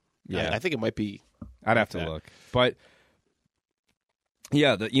bye? Yeah. I think it might be. I'd have to look. But...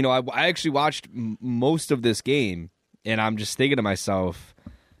 yeah, I actually watched most of this game, and I'm just thinking to myself,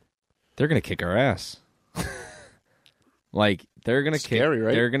 they're gonna kick our ass. Like they're gonna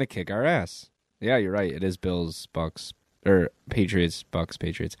right? They're gonna kick our ass. Yeah, you're right. It is Bills, Bucks, or Patriots, Bucks,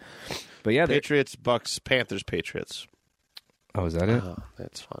 Patriots. But yeah, Patriots, Bucks, Panthers, Patriots. Oh, is that it? Oh,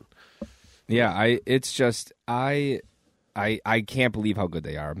 that's fun. Yeah, it's just I can't believe how good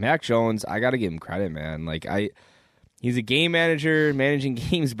they are. Mac Jones, I got to give him credit, man. Like he's a game manager, managing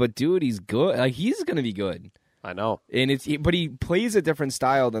games, but dude, he's good. Like he's gonna be good. I know, and but he plays a different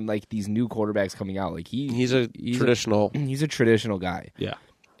style than like these new quarterbacks coming out. Like he's traditional. He's a traditional guy. Yeah,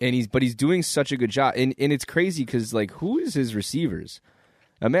 and he's doing such a good job. And it's crazy because like who is his receivers?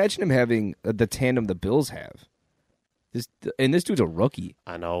 Imagine him having the tandem the Bills have. This dude's a rookie.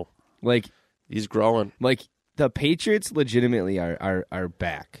 I know. Like he's growing. Like the Patriots legitimately are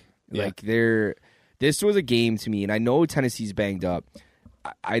back. Yeah. Like this was a game to me, and I know Tennessee's banged up.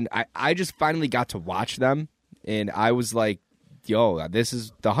 I just finally got to watch them, and I was like, yo, this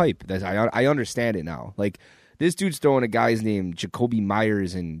is the hype. I understand it now. Like, this dude's throwing a guy's name Jacoby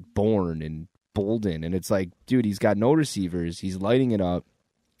Myers and Bourne and Bolden, and it's like, dude, he's got no receivers. He's lighting it up.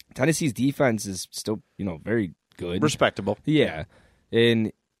 Tennessee's defense is still, very good. Respectable. Yeah.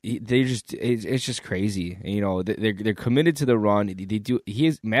 And it's just crazy. They're committed to the run. They do.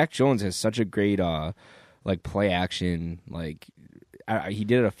 Mac Jones has such a great play action. Like he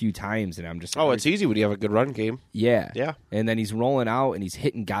did it a few times, and I'm just it's easy when you have a good run game. Yeah, yeah. And then he's rolling out and he's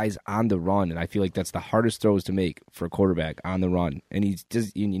hitting guys on the run, and I feel like that's the hardest throws to make for a quarterback on the run. And he's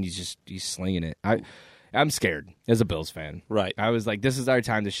slinging it. I'm scared as a Bills fan. Right. I was like, this is our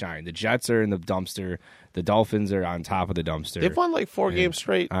time to shine. The Jets are in the dumpster. The Dolphins are on top of the dumpster. They've won like 4 games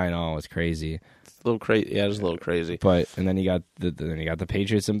straight. I know, it's crazy. It's a little crazy. Yeah, it's a little crazy. But and then you got the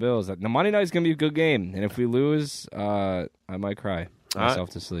Patriots and Bills. The Monday night's gonna be a good game, and if we lose, I might cry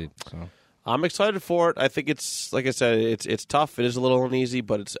myself to sleep. So I'm excited for it. I think it's, like I said, it's tough. It is a little uneasy,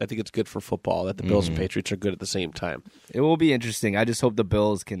 but I think it's good for football that the Bills and Patriots are good at the same time. It will be interesting. I just hope the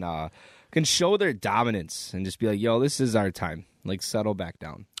Bills can show their dominance and just be like, yo, this is our time. Like, settle back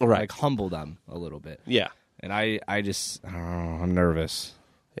down. Right. Like, humble them a little bit. Yeah. And I'm nervous.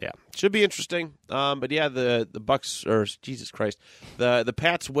 Yeah. Should be interesting. But yeah, the Bucks, or Jesus Christ, the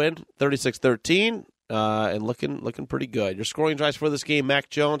Pats win 36-13. And looking pretty good. Your scoring drives for this game: Mac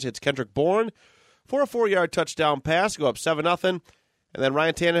Jones hits Kendrick Bourne for a 4-yard touchdown pass, go up 7-0, and then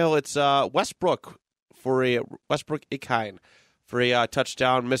Ryan Tannehill hits Westbrook Ikine for a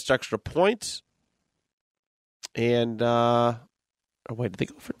touchdown, missed extra point. And wait, did they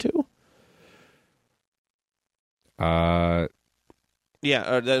go for 2?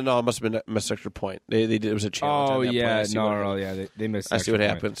 Yeah, no, it must have been a missed extra point. It was a challenge. Oh, on that yeah. play. They missed. I see what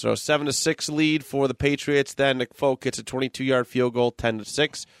happened. So 7-6 lead for the Patriots. Then Nick Folk gets a 22-yard field goal,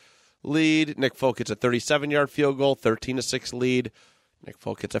 10-6 lead. Nick Folk gets a 37-yard field goal, 13-6 lead. Nick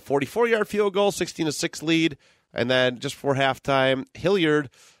Folk gets a 44-yard field goal, 16-6 lead. And then just before halftime,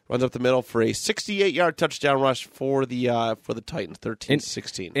 Hilliard runs up the middle for a 68-yard touchdown rush for the Titans,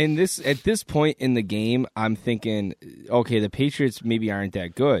 13-16. And at this point in the game, I'm thinking, okay, the Patriots maybe aren't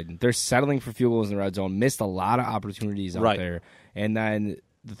that good. They're settling for field goals in the red zone, missed a lot of opportunities out there. And then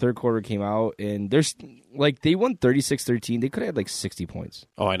the third quarter came out, and they won 36-13. They could have had 60 points.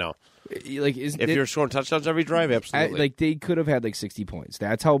 Oh, I know. If you're scoring touchdowns every drive, absolutely. They could have had 60 points.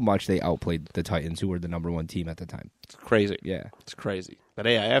 That's how much they outplayed the Titans, who were the number 1 team at the time. It's crazy. Yeah. It's crazy. But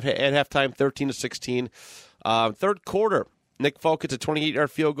hey, at halftime, 13-16. Third quarter, Nick Folk gets a 28-yard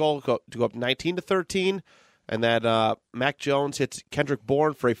field goal to go up 19-13. And then Mac Jones hits Kendrick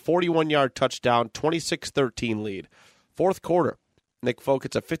Bourne for a 41-yard touchdown, 26-13 lead. Fourth quarter, Nick Folk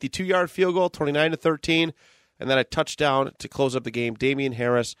gets a 52-yard field goal, 29-13. And then a touchdown to close up the game. Damian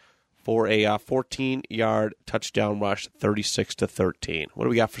Harris for a 14-yard touchdown rush, 36-13. What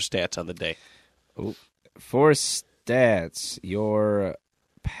do we got for stats on the day? For stats, your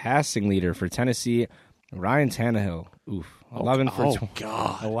passing leader for Tennessee, Ryan Tannehill.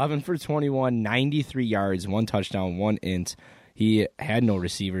 11 for 21, 93 yards, 1 touchdown, 1 int. He had no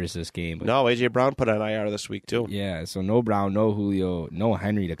receivers this game. No, A.J. Brown put on IR this week, too. Yeah, so no Brown, no Julio, no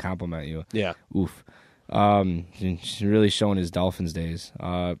Henry to compliment you. Yeah. Oof. He's really showing his Dolphins days.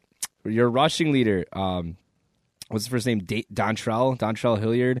 Your rushing leader, what's his first name? Dontrell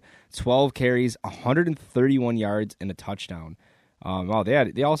Hilliard, 12 carries, 131 yards, and a touchdown. Wow,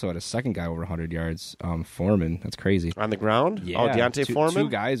 they also had a second guy over 100 yards, Foreman. That's crazy. On the ground? Yeah. Oh, Deontay Foreman? 2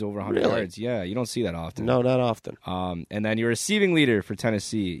 guys over 100 yards. Yeah, you don't see that often. No, not often. And then your receiving leader for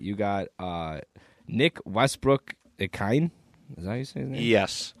Tennessee, you got Nick Westbrook Ikine. Is that how you say his name?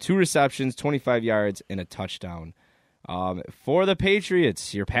 Yes. 2 receptions, 25 yards, and a touchdown. For the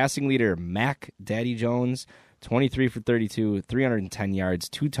Patriots, your passing leader, Mac Daddy Jones, 23 for 32, 310 yards,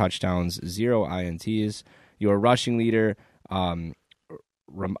 2 touchdowns, 0 INTs. Your rushing leader,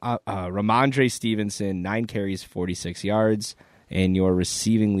 Ramondre Stevenson, 9 carries, 46 yards. And your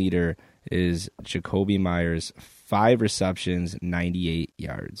receiving leader is Jacoby Myers, 5 receptions, 98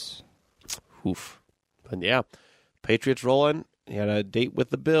 yards. Oof. But yeah, Patriots rolling. He had a date with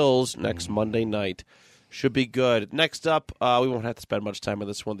the Bills next Monday night. Should be good. Next up, we won't have to spend much time on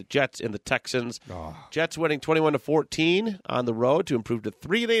this one. The Jets and the Texans. Oh. Jets winning 21-14 on the road to improve to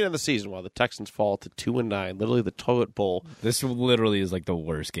 3-8 in the season, while the Texans fall to 2-9. Literally the toilet bowl. This literally is like the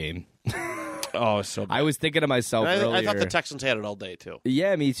worst game. Oh, so bad. I was thinking to myself earlier. I thought the Texans had it all day too.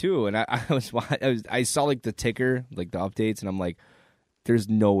 Yeah, me too. And I saw like the ticker, like the updates, and I'm like, there's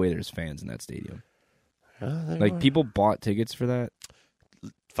no way there's fans in that stadium. People bought tickets for that.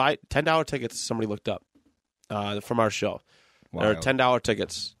 $10 tickets. Somebody looked up. From our show. Wow. There are $10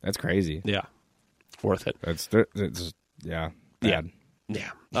 tickets. That's crazy. Yeah. Worth it. That's yeah. Bad.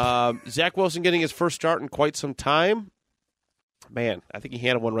 Yeah. Zach Wilson getting his first start in quite some time. Man, I think he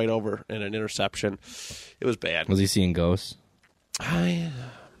handed one right over in an interception. It was bad. Was he seeing ghosts? You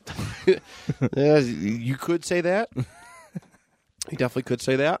could say that. You definitely could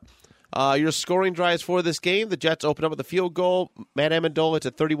say that. Your scoring drives for this game. The Jets open up with a field goal. Matt Amendola, it's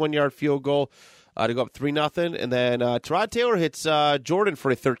a 31-yard field goal. To go up 3-0, and then Tyrod Taylor hits Jordan for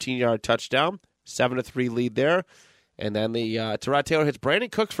a 13-yard touchdown, 7-3 lead there, and then the Tyrod Taylor hits Brandon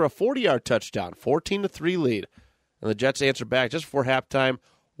Cooks for a 40-yard touchdown, 14-3 lead, and the Jets answer back just before halftime.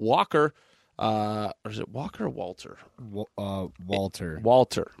 Walker, or is it Walker or Walter? Walter.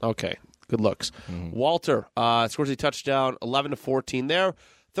 Walter. Okay, good looks. Mm-hmm. Walter scores a touchdown, 11-14 there.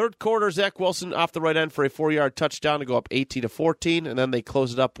 Third quarter, Zach Wilson off the right end for a 4-yard touchdown to go up 18-14, and then they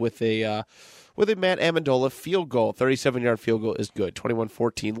close it up with a Matt Amendola field goal. 37-yard field goal is good.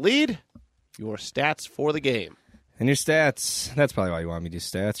 21-14 lead. your stats for the game. And your stats, that's probably why you want me to do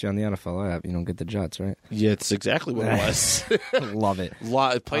stats. You're on the NFL app. You don't get the Jets, right? Yeah, it's exactly what it was. Love it.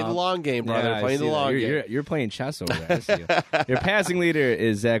 Playing the long game, brother. Yeah, playing the long game. You're playing chess over there. I see you. Your passing leader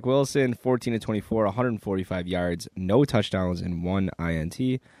is Zach Wilson, 14-24, 145 yards, no touchdowns, and 1 INT.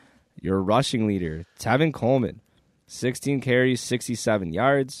 Your rushing leader, Tevin Coleman, 16 carries, 67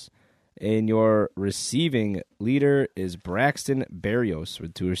 yards. And your receiving leader is Braxton Berrios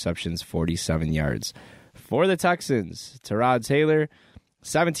with 2 receptions, 47 yards. For the Texans, Tyrod Taylor,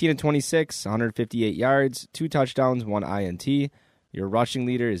 17-26, 158 yards, 2 touchdowns, 1 INT. Your rushing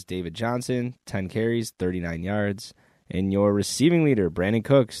leader is David Johnson, 10 carries, 39 yards. And your receiving leader, Brandon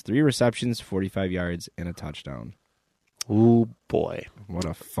Cooks, 3 receptions, 45 yards, and a touchdown. Ooh, boy. What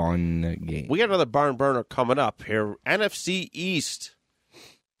a fun game. We got another barn burner coming up here. NFC East,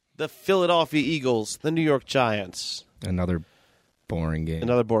 the Philadelphia Eagles, the New York Giants. Another boring game.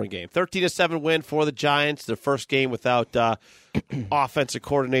 13-7 win for the Giants. Their first game without offensive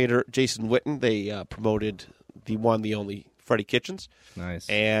coordinator Jason Witten. They promoted the one, the only Freddie Kitchens. Nice.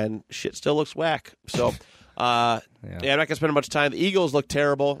 And shit still looks whack. So, I'm not going to spend much time. The Eagles look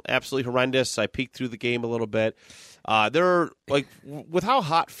terrible, absolutely horrendous. I peeked through the game a little bit. They're like, with how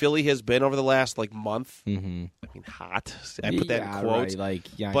hot Philly has been over the last month. Mm-hmm. I mean, hot. I put that in quotes. Right.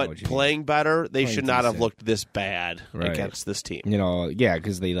 But playing better, they should not have decent. looked this bad against this team.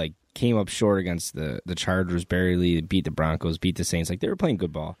 Because they came up short against the Chargers barely, beat the Broncos, beat the Saints. They were playing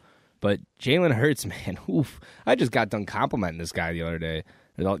good ball. But Jalen Hurts, man, oof! I just got done complimenting this guy the other day,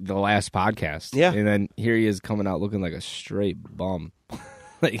 the last podcast. Yeah, and then here he is coming out looking like a straight bum.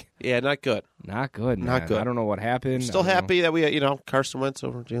 Yeah, not good. Not good, man. Not good. I don't know what happened. Still happy that we, Carson Wentz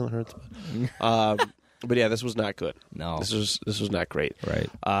over Jalen Hurts. But yeah, this was not good. No, this was not great. Right.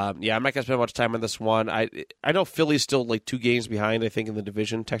 I'm not gonna spend much time on this one. I know Philly's still 2 games behind. I think in the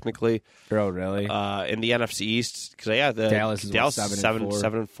division technically. Oh, really? In the NFC East, because the Dallas is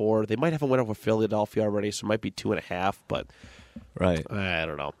 7-4. They might have a win over Philadelphia already, so it might be 2.5. But right, I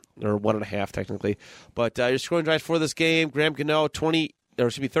don't know, or 1.5 technically. But your scoring drives for this game: Graham Gano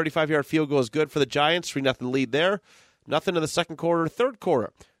 35-yard field goal is good for the Giants. 3-0 lead there. Nothing in the second quarter. Third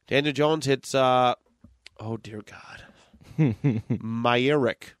quarter, Daniel Jones hits. Oh, dear God.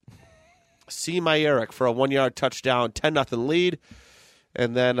 Myerick for a 1-yard touchdown, 10-0 lead.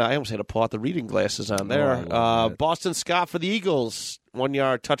 And then I almost had to pull out the reading glasses on there. Boston Scott for the Eagles,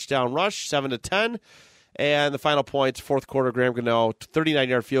 1-yard touchdown rush, 7-10. And the final points, fourth quarter, Graham Gano,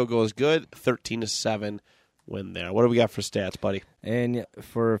 39-yard field goal is good, 13-7 win there. What do we got for stats, buddy? And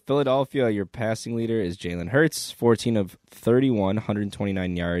for Philadelphia, your passing leader is Jalen Hurts, 14 of 31,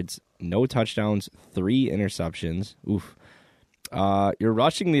 129 yards, no touchdowns, 3 interceptions. Oof. Your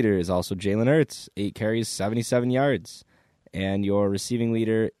rushing leader is also Jalen Hurts, 8 carries, 77 yards. And your receiving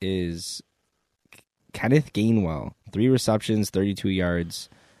leader is Kenneth Gainwell, 3 receptions, 32 yards.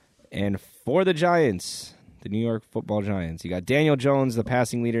 And for the Giants, the New York Football Giants, you got Daniel Jones, the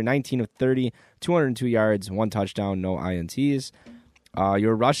passing leader, 19 of 30, 202 yards, 1 touchdown, no INTs.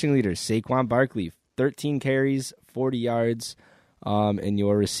 Your rushing leader, Saquon Barkley, 13 carries, 40 yards. And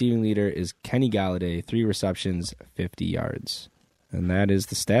your receiving leader is Kenny Galladay, 3 receptions, 50 yards. And that is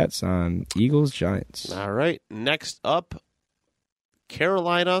the stats on Eagles-Giants. All right. Next up,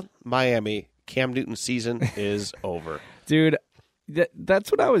 Carolina, Miami. Cam Newton's season is over. Dude,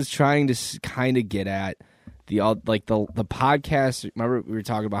 that's what I was trying to kind of get at. The podcast, remember we were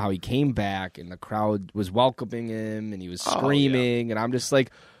talking about how he came back and the crowd was welcoming him and he was screaming. And I'm just like,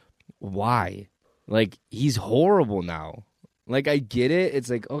 why? He's horrible now. I get it.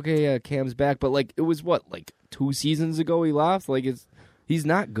 It's okay, Cam's back. But, it was what, 2 seasons ago he left? He's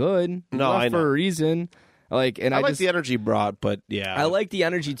not good. He left I know. for a reason. And I like just, the energy brought, but yeah. I like the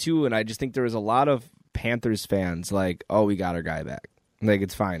energy, too, and I just think there was a lot of Panthers fans we got our guy back.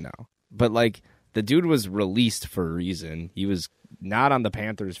 It's fine now. But, the dude was released for a reason. He was not on the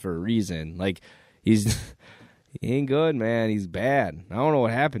Panthers for a reason. He ain't good, man. He's bad. I don't know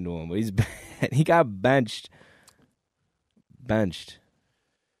what happened to him, but he's bad. He got benched.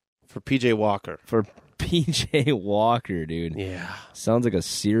 For P.J. Walker. For P.J. Walker, dude. Yeah. Sounds like a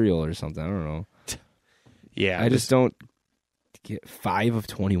cereal or something. I don't know. Yeah. I just don't get 5 of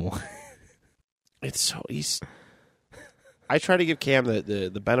 21. I try to give Cam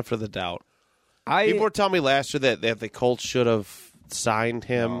the benefit of the doubt. People were telling me last year that the Colts should have signed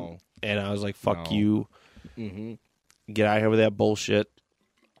him, No. and I was like, fuck No. you. Mm-hmm. Get out of here with that bullshit.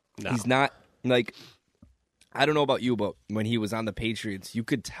 No. He's not, I don't know about you, but when he was on the Patriots, you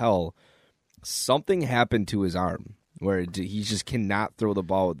could tell something happened to his arm. where he just cannot throw the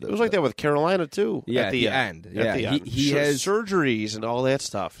ball. It was like that with Carolina too. Yeah, at the end. At Yeah, the end. He has surgeries and all that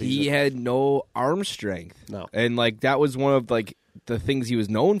stuff. He had no arm strength. No, and like that was one of like the things he was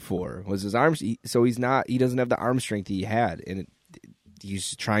known for was his arms. So he doesn't have the arm strength he had, and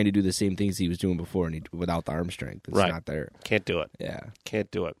he's trying to do the same things he was doing before, and without the arm strength, it's not there. Can't do it. Yeah, can't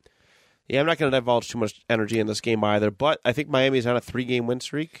do it. Yeah, I'm not going to divulge too much energy in this game either, but I think Miami's on a 3-game win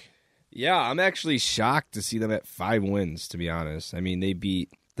streak. Yeah, I'm actually shocked to see them at 5 wins, to be honest. I mean, they beat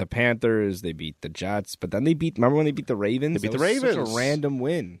the Panthers, they beat the Jets, but then remember when they beat the Ravens? They beat the Ravens. Such a random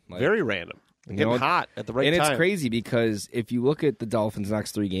win. Very random. Getting hot at the right time. And it's crazy because if you look at the Dolphins'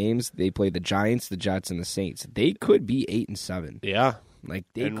 next 3 games, they play the Giants, the Jets, and the Saints. They could be 8-7. Yeah. Like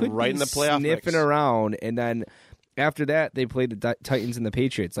they and could right be in the playoff sniffing mix. Around, and then after that, they play the Titans and the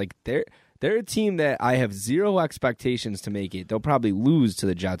Patriots. Like they're a team that I have zero expectations to make it. They'll probably lose to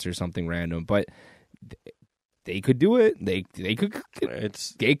the Jets or something random, but they could do it. They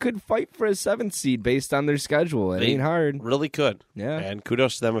could fight for a 7th seed based on their schedule. It ain't hard. Really could. Yeah. And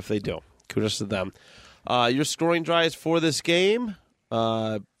kudos to them if they do. Kudos to them. Your scoring drives for this game.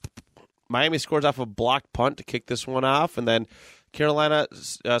 Miami scores off a blocked punt to kick this one off, and then Carolina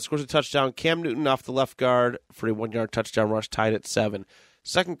scores a touchdown. Cam Newton off the left guard for a 1-yard touchdown rush, tied at 7.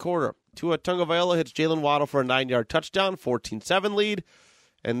 Second quarter, Tua Tagovailoa hits Jalen Waddle for a 9-yard touchdown, 14-7 lead.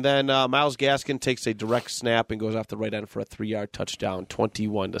 And then Myles Gaskin takes a direct snap and goes off the right end for a 3-yard touchdown,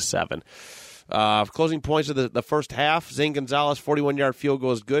 21-7. Closing points of the first half, Zane Gonzalez, 41-yard field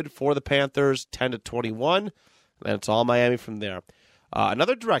goal is good for the Panthers, 10-21. And it's all Miami from there.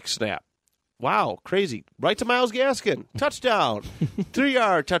 Another direct snap. Wow, crazy. Right to Myles Gaskin. Touchdown.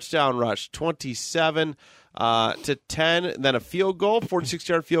 3-yard touchdown rush, 27-10. And then a field goal,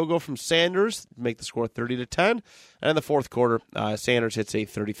 46-yard field goal from Sanders, make the score 30-10. And in the fourth quarter, Sanders hits a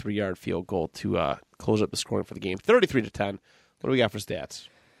 33-yard field goal to close up the scoring for the game, 33-10. What do we got for stats?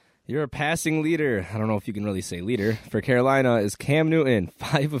 You're a passing leader. I don't know if you can really say leader. For Carolina is Cam Newton,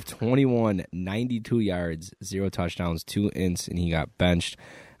 5 of 21, 92 yards, 0 touchdowns, 2 ints, and he got benched.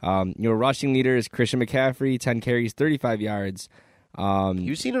 Your rushing leader is Christian McCaffrey, 10 carries, 35 yards.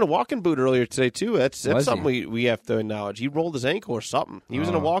 You've seen in a walking boot earlier today, too. That's something we have to acknowledge. He rolled his ankle or something. He was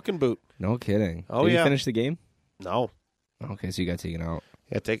in a walking boot. No kidding. Oh, Did yeah. he finish the game? No. Okay, so you got taken out.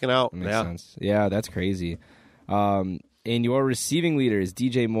 Yeah, taken out. That makes sense. Yeah, that's crazy. And your receiving leader is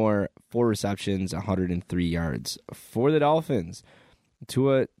DJ Moore, 4 receptions, 103 yards. For the Dolphins,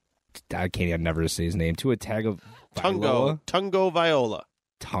 Tua, I can't never say his name, Tua Tagovailoa. Tungo Viola.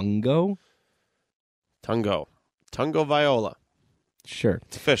 Tungo Viola. Sure.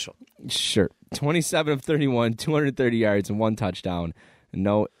 It's official. Sure. 27 of 31, 230 yards, and 1 touchdown.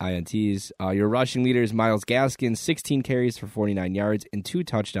 No INTs. Your rushing leader is Myles Gaskin, 16 carries for 49 yards and 2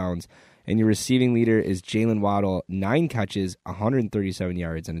 touchdowns. And your receiving leader is Jalen Waddle, 9 catches, 137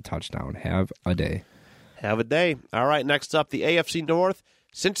 yards, and a touchdown. Have a day. Have a day. All right, next up, the AFC North.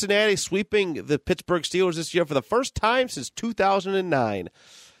 Cincinnati sweeping the Pittsburgh Steelers this year for the first time since 2009.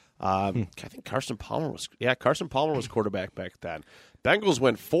 I think Carson Palmer was quarterback back then. Bengals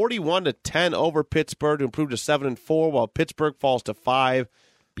went 41-10 over Pittsburgh to improve to 7-4, while Pittsburgh falls to 5-1.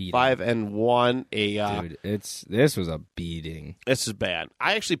 Dude, this was a beating. This is bad.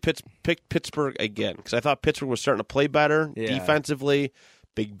 I actually picked Pittsburgh again because I thought Pittsburgh was starting to play better defensively.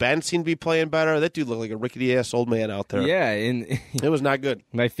 Big Ben seemed to be playing better. That dude looked like a rickety-ass old man out there. Yeah, and it was not good.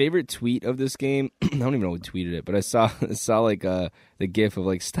 My favorite tweet of this game, I don't even know who tweeted it, but I saw like the gif of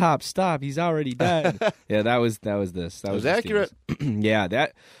like, stop, he's already dead. Yeah, that was this. That was accurate. Yeah,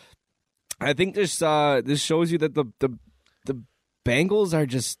 that. I think this shows you that the Bengals are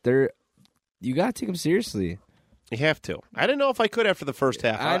just you got to take them seriously. You have to. I didn't know if I could after the first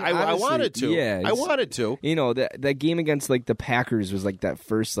half. I wanted to. Yeah, I wanted to. You know, that game against like the Packers was like that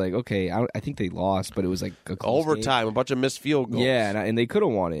first okay, I think they lost, but it was like a close overtime, game. A bunch of missed field goals. Yeah, and they could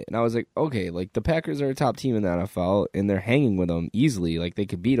have won it. And I was like, okay, like the Packers are a top team in the NFL, and they're hanging with them easily. Like they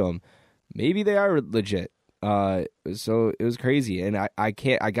could beat them. Maybe they are legit. So it was crazy, and I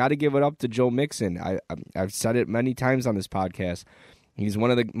got to give it up to Joe Mixon. I've said it many times on this podcast. He's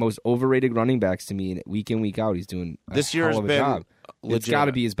one of the most overrated running backs to me, and week in, week out, he's doing this year has been job. It's got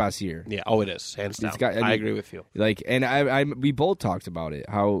to be his best year. Yeah, it is hands down. I agree with you. Like, and we both talked about it.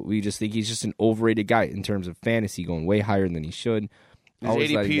 How we just think he's just an overrated guy in terms of fantasy, going way higher than he should.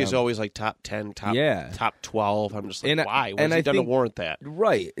 His ADP is always like top 10, top 12. I'm just like, why? What has he done to warrant that?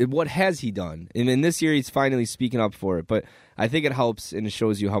 Right. What has he done? And in this year, he's finally speaking up for it. But I think it helps, and it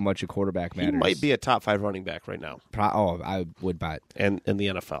shows you how much a quarterback matters. He might be a top 5 running back right now. I would bet. And in the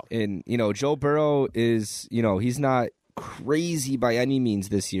NFL. And, Joe Burrow is, he's not crazy by any means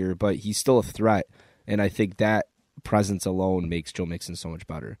this year, but he's still a threat. And I think that presence alone makes Joe Mixon so much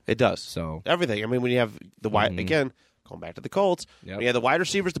better. It does. So everything. I mean, when you have the wide again, going back to the Colts, when you have the wide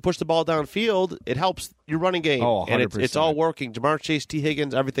receivers to push the ball downfield, it helps your running game. Oh, 100%. And it's all working. Jamar Chase, T.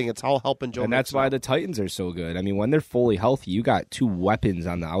 Higgins, everything. It's all helping Joe Mixon. And that's why the Titans are so good. I mean, when they're fully healthy, you got two weapons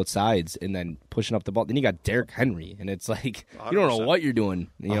on the outsides and then pushing up the ball. Then you got Derrick Henry, and it's like 100%. You don't know what you're doing.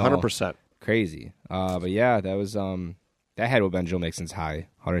 100%. Crazy. But yeah, that was that had to have been Joe Mixon's high,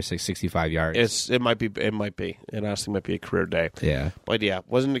 165 yards. It might be. It honestly might be a career day. Yeah. But yeah,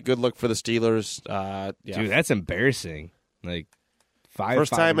 wasn't a good look for the Steelers. Yeah. Dude, that's embarrassing. Like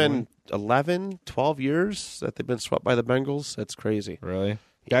first time in 11, 12 years that they've been swept by the Bengals. That's crazy. Really?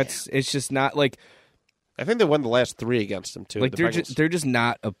 Yeah. It's just not like. I think they won the last 3 against them too. Like they're just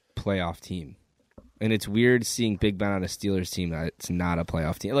not a playoff team. And it's weird seeing Big Ben on a Steelers team that's not a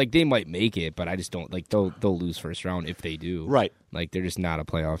playoff team. Like, they might make it, but I just don't, like, they'll lose first round if they do. Right. Like, they're just not a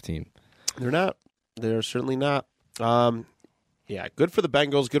playoff team. They're not. They're certainly not. Yeah, good for the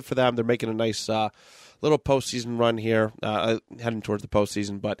Bengals. Good for them. They're making a nice little postseason run here, heading towards the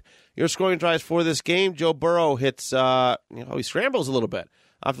postseason. But your scoring drives for this game, Joe Burrow hits, he scrambles a little bit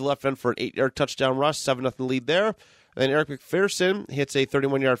off the left end for an 8-yard touchdown rush, 7-0 lead there. And then Eric McPherson hits a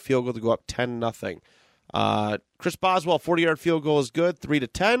 31-yard field goal to go up 10-0. Chris Boswell, 40-yard field goal is good,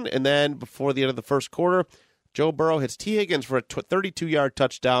 3-10. And then before the end of the first quarter, Joe Burrow hits T. Higgins for a 32-yard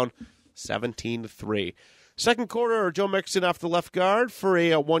touchdown, 17-3. Second quarter, Joe Mixon off the left guard for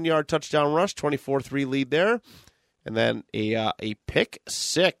a 1-yard touchdown rush, 24-3 lead there. And then a pick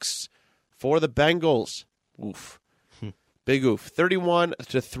six for the Bengals. Oof. Big oof.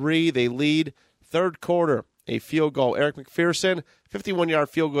 31-3, they lead. Third quarter, a field goal. Eric McPherson, 51-yard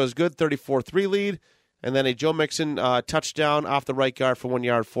field goal is good, 34-3 lead. And then a Joe Mixon touchdown off the right guard for 1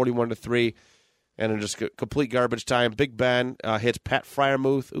 yard, 41-3. And then just complete garbage time. Big Ben hits Pat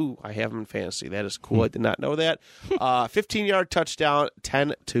Freiermuth. Ooh, I have him in fantasy. That is cool. I did not know that. 15-yard touchdown,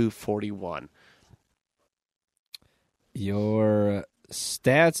 10-41. Your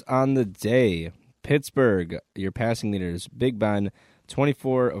stats on the day. Pittsburgh, your passing leaders. Big Ben,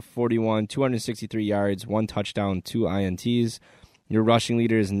 24 of 41, 263 yards, 1 touchdown, 2 INTs. Your rushing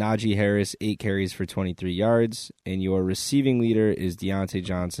leader is Najee Harris, 8 carries for 23 yards. And your receiving leader is Deontay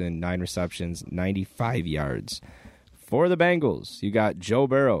Johnson, 9 receptions, 95 yards. For the Bengals, you got Joe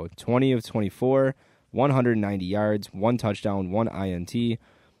Burrow, 20 of 24, 190 yards, 1 touchdown, 1 INT.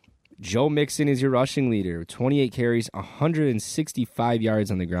 Joe Mixon is your rushing leader, 28 carries, 165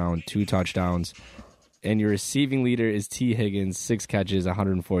 yards on the ground, 2 touchdowns. And your receiving leader is T. Higgins, 6 catches,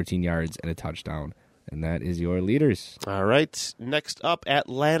 114 yards, and a touchdown. And that is your leaders. All right. Next up,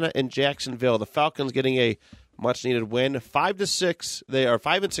 Atlanta and Jacksonville. The Falcons getting a much-needed win. 5-6. They are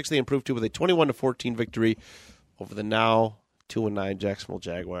 5-6. They improved to with a 21-14 victory over the now 2-9 Jacksonville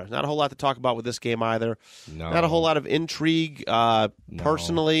Jaguars. Not a whole lot to talk about with this game either. No. Not a whole lot of intrigue.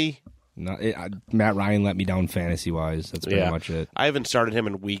 Personally, no, Matt Ryan let me down fantasy-wise. That's pretty much it. I haven't started him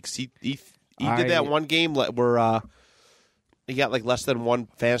in weeks. He did that one game where he got like less than 1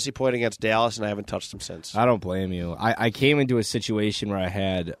 fantasy point against Dallas, and I haven't touched him since. I don't blame you. I came into a situation where I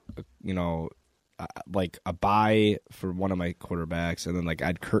had, like a bye for one of my quarterbacks, and then like I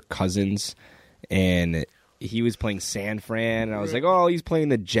had Kirk Cousins, and he was playing San Fran, and I was like, oh, he's playing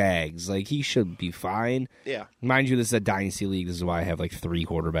the Jags. Like, he should be fine. Yeah. Mind you, this is a dynasty league. This is why I have like 3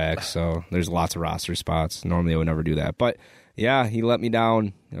 quarterbacks, so there's lots of roster spots. Normally I would never do that. But, yeah, he let me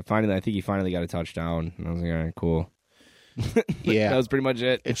down. I think he finally got a touchdown, and I was like, all right, cool. Yeah. That was pretty much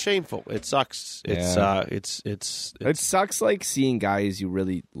it. It's shameful. It sucks. It sucks, like, seeing guys you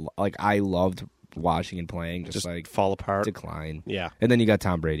really, like, I loved watching and playing just like fall apart, decline. Yeah. And then you got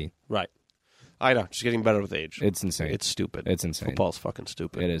Tom Brady. Right. I know. Just getting better with age. It's insane. It's stupid. It's insane. Football's fucking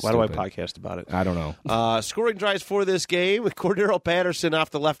stupid. It is. Why stupid. do I podcast about it? I don't know. Scoring drives for this game with Cordero Patterson off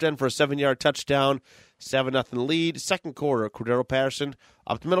the left end for a 7-yard touchdown, 7-0 lead. Second quarter, Cordero Patterson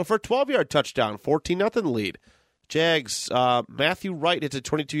up the middle for a 12-yard touchdown, 14-0 lead. Jags, Matthew Wright hits a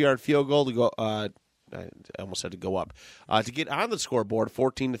 22-yard field goal to go. I almost had to go up to get on the scoreboard.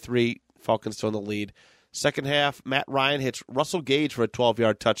 14-3. Falcons still in the lead. Second half, Matt Ryan hits Russell Gage for a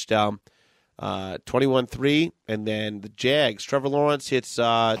 12-yard touchdown. 21-3, and then the Jags. Trevor Lawrence hits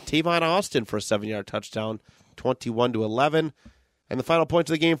Tavon Austin for a 7-yard touchdown, 21-11. And the final point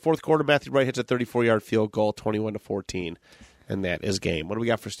of the game, fourth quarter, Matthew Wright hits a 34-yard field goal, 21-14. And that is game. What do we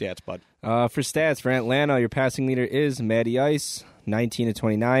got for stats, bud? For stats, for Atlanta, your passing leader is Matty Ice,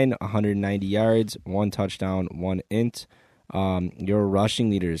 19-29, 190 yards, 1 touchdown, 1 int. Your rushing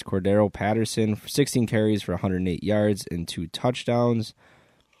leader is Cordero Patterson, 16 carries for 108 yards and 2 touchdowns.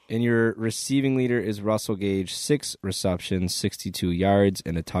 And your receiving leader is Russell Gage, 6 receptions, 62 yards,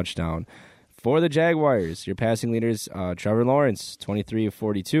 and a touchdown. For the Jaguars, your passing leaders, Trevor Lawrence, 23 of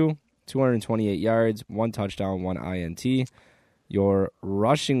 42, 228 yards, 1 touchdown, 1 INT. Your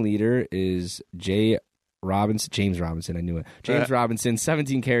rushing leader is James Robinson, I knew it. James Robinson,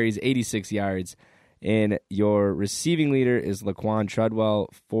 17 carries, 86 yards. And your receiving leader is Laquan Treadwell,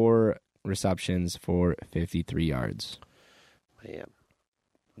 4 receptions for 53 yards. Man.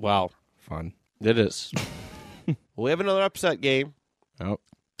 Wow. Fun. It is. We have another upset game. Oh.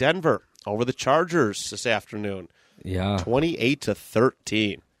 Denver over the Chargers this afternoon. Yeah.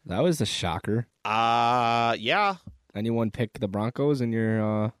 28-13. That was a shocker. Yeah. Anyone pick the Broncos in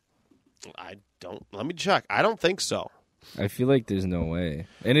your... I don't. Let me check. I don't think so. I feel like there's no way.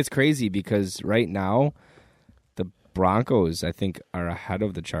 And it's crazy because right now, the Broncos, I think, are ahead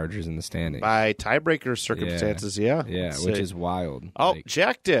of the Chargers in the standings. By tiebreaker circumstances, yeah. Yeah, which is wild. Oh,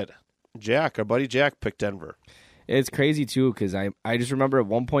 Jack did. Our buddy Jack picked Denver. It's crazy, too, because I just remember at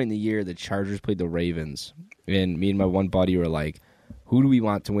one point in the year, the Chargers played the Ravens. And me and my one buddy were like, who do we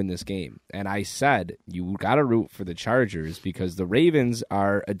want to win this game? And I said, you got to root for the Chargers because the Ravens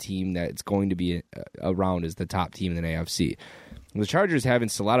are a team that's going to be around as the top team in the AFC. The Chargers haven't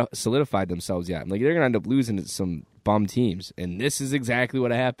solidified themselves yet. Like, they're going to end up losing to some bum teams. And this is exactly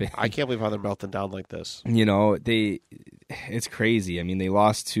what happened. I can't believe how they're melting down like this. You know, it's crazy. I mean, they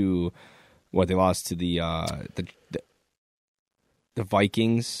lost to the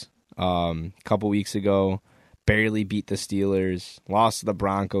Vikings a couple weeks ago. Barely beat the Steelers, lost to the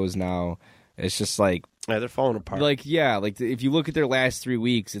Broncos now. It's just like... Yeah, they're falling apart. If you look at their last 3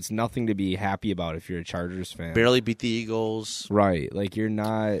 weeks, it's nothing to be happy about if you're a Chargers fan. Barely beat the Eagles. Right. Like, you're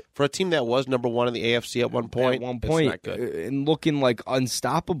not... For a team that was number one in the AFC at one point, it's not good. And looking like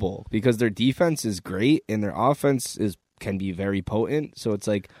unstoppable because their defense is great and their offense can be very potent. So it's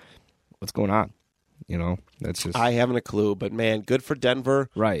like, what's going on? You know, that's just... I haven't a clue, but man, good for Denver.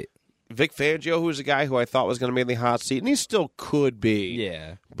 Right. Vic Fangio, who's a guy who I thought was going to be in the hot seat, and he still could be.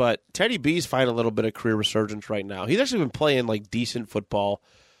 Yeah. But Teddy B's finding a little bit of career resurgence right now. He's actually been playing like decent football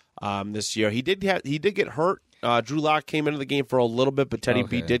this year. He did get hurt. Drew Lock came into the game for a little bit, but Teddy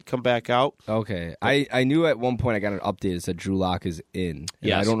B did come back out. Okay. I knew at one point I got an update that said Drew Lock is in.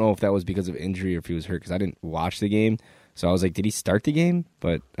 And I don't know if that was because of injury or if he was hurt because I didn't watch the game. So I was like, did he start the game?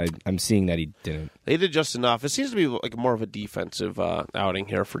 But I'm seeing that he didn't. They did just enough. It seems to be like more of a defensive outing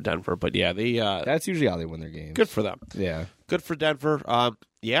here for Denver. But yeah, that's usually how they win their games. Good for them. Yeah. Good for Denver.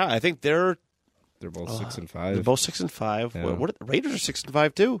 I think they're both 6-5. They're both 6-5. Yeah. What the Raiders are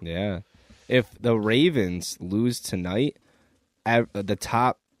 6-5 too. Yeah. If the Ravens lose tonight, the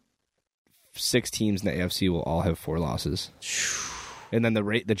top 6 teams in the AFC will all have 4 losses. And then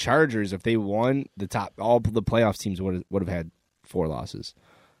the Chargers, if they won, all the playoff teams would have had 4 losses,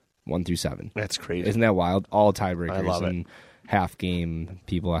 1 through 7. That's crazy. Isn't that wild? All tiebreakers. I love and half game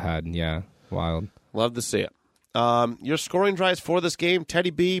people ahead. Yeah, wild. Love to see it. Your scoring drives for this game: Teddy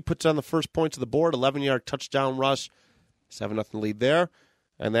B puts on the first points of the board, 11-yard touchdown rush, 7-0 lead there,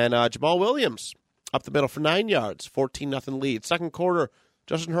 and then Jamal Williams up the middle for 9 yards, 14-0 lead. Second quarter,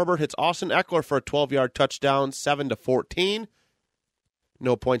 Justin Herbert hits Austin Eckler for a 12-yard touchdown, 7-14.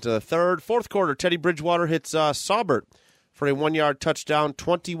 No points in the third. Fourth quarter, Teddy Bridgewater hits Saubert for a 1-yard touchdown,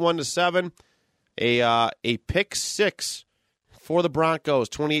 21-7. A pick 6 for the Broncos,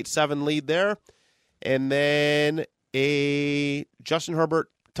 28-7 lead there. And then a Justin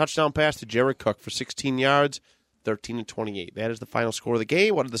Herbert touchdown pass to Jared Cook for 16 yards, 13-28. That is the final score of the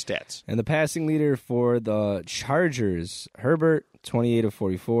game. What are the stats? And the passing leader for the Chargers, Herbert, 28 of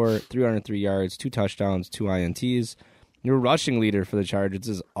 44, 303 yards, 2 touchdowns, 2 INTs. Your rushing leader for the Chargers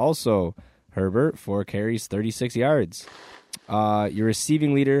is also Herbert, 4 carries, 36 yards. Your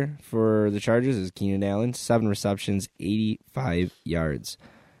receiving leader for the Chargers is Keenan Allen, 7 receptions, 85 yards.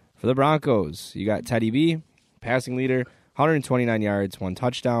 For the Broncos, you got Teddy B, passing leader, 129 yards, 1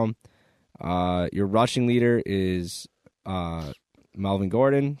 touchdown. Your rushing leader is Melvin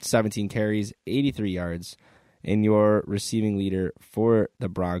Gordon, 17 carries, 83 yards. And your receiving leader for the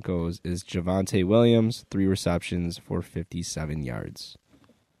Broncos is Javonte Williams, 3 receptions for 57 yards.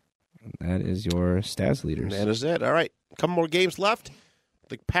 And that is your stats leaders. That is it. All right. A couple more games left.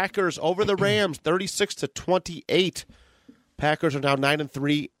 The Packers over the Rams, 36-28. Packers are now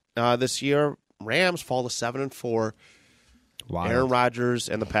 9-3 this year. Rams fall to 7-4. Wow. Aaron Rodgers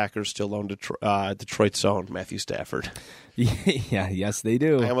and the Packers still own Detroit's own Matthew Stafford. Yeah, yes, they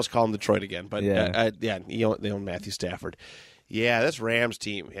do. I almost call him Detroit again, but yeah, they own Matthew Stafford. Yeah, this Rams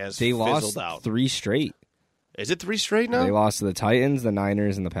team has fizzled lost out. 3 straight. Is it 3 straight now? They lost to the Titans, the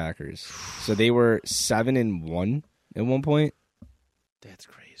Niners, and the Packers. So they were 7-1 at one point. That's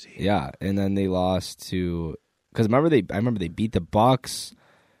crazy. Yeah, and then they lost to because I remember they beat the Bucks.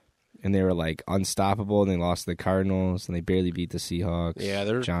 and they were like unstoppable, and they lost to the Cardinals, and they barely beat the Seahawks. Yeah,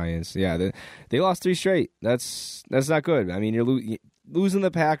 they're Giants. Yeah, they lost 3 straight. That's not good. I mean, you're losing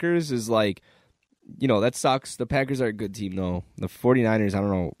the Packers is like, that sucks. The Packers are a good team, though. The 49ers, I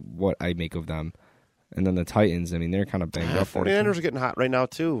don't know what I make of them. And then the Titans, I mean, they're kind of banged up. 49ers are getting hot right now,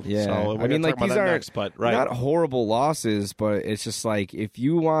 too. Yeah. So I mean, like, these are not horrible losses, but it's just like, if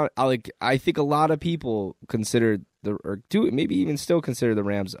you want, I think a lot of people consider, maybe even still consider the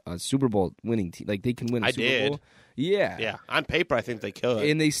Rams a Super Bowl winning team. Like, they can win a Super Bowl. Yeah. Yeah. On paper, I think they could.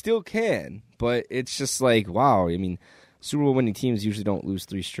 And they still can, but it's just like, wow. I mean, Super Bowl winning teams usually don't lose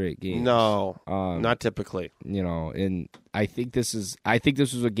 3 straight games. No, not typically. And I think this was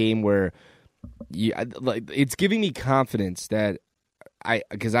a game where, it's giving me confidence that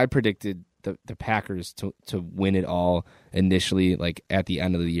because I predicted the Packers to win it all initially, like at the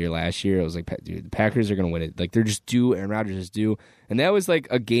end of the year last year. I was like, dude, the Packers are going to win it. Like, they're just due. Aaron Rodgers is due. And that was like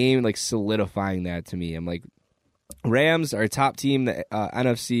a game like solidifying that to me. I'm like, Rams are top team, the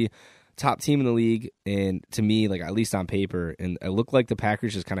NFC top team in the league, and to me, like, at least on paper, and it looked like the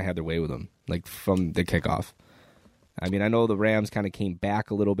Packers just kind of had their way with them, like from the kickoff. I mean, I know the Rams kind of came back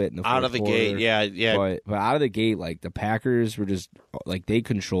a little bit in the out of the quarter, gate, yeah. But out of the gate, like, the Packers were just like, they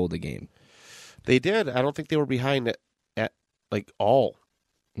controlled the game. They did. I don't think they were behind at like all.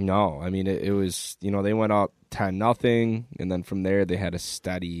 No, I mean it was, they went up 10-0, and then from there they had a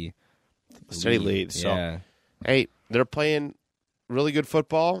steady lead. So, yeah. Hey, they're playing really good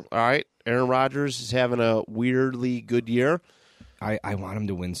football. All right, Aaron Rodgers is having a weirdly good year. I want him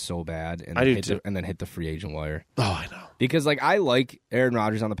to win so bad, and I do too. And then hit the free agent wire. Oh, I know. Because like, I like Aaron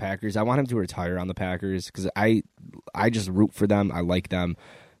Rodgers on the Packers. I want him to retire on the Packers because I just root for them. I like them,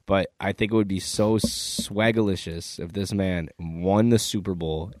 but I think it would be so swagalicious if this man won the Super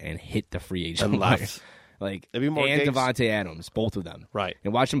Bowl and hit the free agent wire. Like, be more and games. Devontae Adams, both of them, right?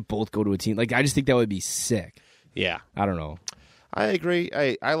 And watch them both go to a team. Like, I just think that would be sick. Yeah, I don't know. I agree.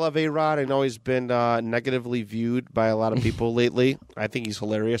 I love A-Rod. I know he's been negatively viewed by a lot of people lately. I think he's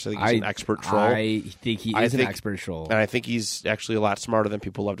hilarious. I think he's an expert troll. I think he is an expert troll. And I think he's actually a lot smarter than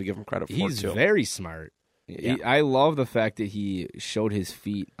people love to give him credit for, He's too. very smart. Yeah. I love the fact that he showed his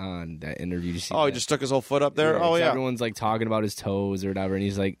feet on that interview. He just took his whole foot up there? Yeah, everyone's like talking about his toes or whatever, and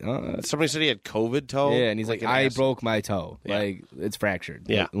he's like, somebody said he had COVID toe? Yeah, and he's like, I broke my toe. Yeah. Like, it's fractured.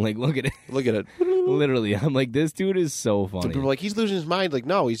 Yeah. Like, look at it. Look at it. Literally. I'm like, this dude is so funny. People are like, he's losing his mind. Like,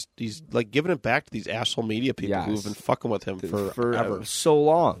 no, he's like giving it back to these asshole media people who've been fucking with him forever. So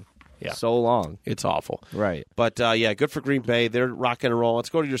long. Yeah. So long. It's awful. Right. But, good for Green Bay. They're rocking and rolling.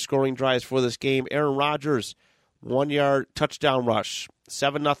 Let's go to your scoring drives for this game. Aaron Rodgers, 1-yard touchdown rush,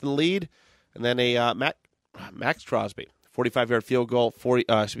 7-0 lead, and then a Max Crosby, 45-yard field goal,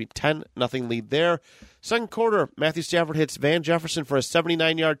 10-0 lead there. Second quarter, Matthew Stafford hits Van Jefferson for a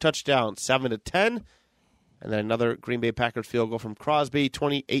 79-yard touchdown, 7-10, and then another Green Bay Packers field goal from Crosby,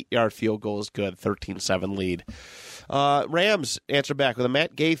 28-yard field goal is good, 13-7 lead. Rams answer back with a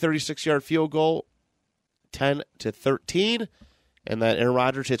Matt Gay 36-yard field goal, 10-13. And then Aaron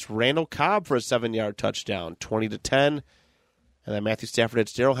Rodgers hits Randall Cobb for a 7-yard touchdown, 20-10. And then Matthew Stafford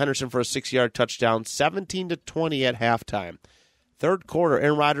hits Darrell Henderson for a 6-yard touchdown, 17-20 at halftime. Third quarter,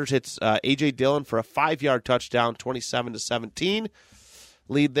 Aaron Rodgers hits A.J. Dillon for a 5-yard touchdown, 27-17.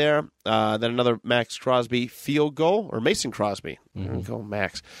 Lead there. Then another Max Crosby field goal, or Mason Crosby. Mm-hmm. Go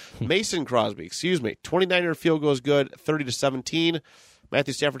Max. Mason Crosby, 29-yard field goal is good, 30-17.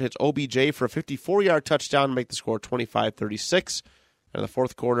 Matthew Stafford hits OBJ for a 54-yard touchdown to make the score 25-36. And in the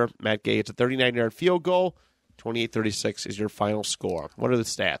fourth quarter, Matt Gay hits a 39-yard field goal. 28-36 is your final score. What are the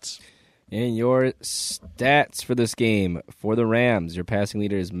stats? And your stats for this game for the Rams, your passing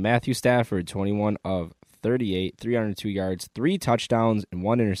leader is Matthew Stafford, 21 of 38, 302 yards, 3 touchdowns, and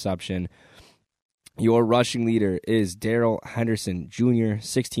 1 interception. Your rushing leader is Darrell Henderson Jr.,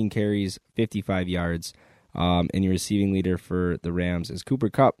 16 carries, 55 yards. And your receiving leader for the Rams is Cooper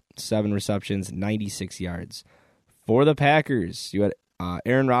Kupp, 7 receptions, 96 yards. For the Packers, you had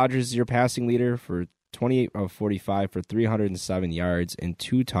Aaron Rodgers, your passing leader, for 28 of 45 for 307 yards and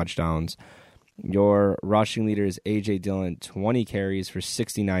 2 touchdowns. Your rushing leader is A.J. Dillon, 20 carries for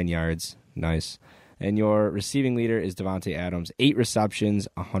 69 yards. Nice. And your receiving leader is Devontae Adams, 8 receptions,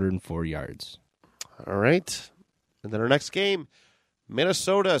 104 yards. All right. And then our next game,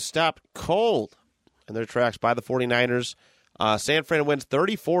 Minnesota stopped cold in their tracks by the 49ers. San Fran wins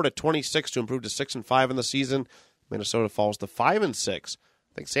 34-26 to improve to 6-5 in the season. Minnesota falls to 5-6.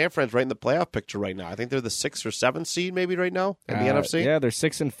 I think San Fran's right in the playoff picture right now. I think they're the 6th or 7th seed maybe right now in the NFC. Yeah, they're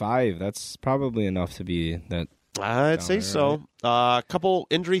 6-5. That's probably enough to be that. I'd say so. A couple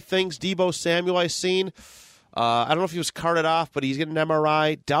injury things. Deebo Samuel I seen I don't know if he was carted off, but he's getting an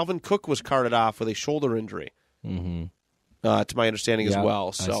MRI. Dalvin Cook was carted off with a shoulder injury, to my understanding as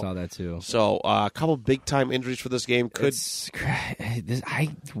well. So, I saw that too. So a couple big-time injuries for this game.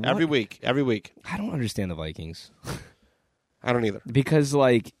 Every week. I don't understand the Vikings. I don't either. Because,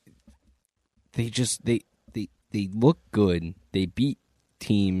 like, they look good. They beat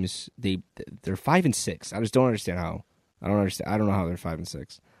teams. They're 5-6. I just don't understand how. I don't know how they're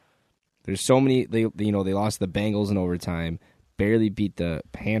 5-6. There's so many. They lost the Bengals in overtime. Barely beat the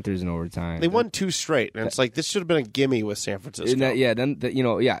Panthers in overtime. They won 2 straight, and it's like this should have been a gimme with San Francisco.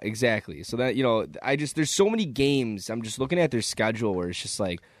 Exactly. So that there's so many games. I'm just looking at their schedule where it's just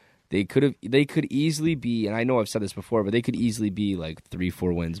like they could easily be, and I know I've said this before, but they could easily be like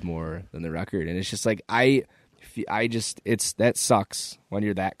 3-4 wins more than the record, and it's just like that sucks when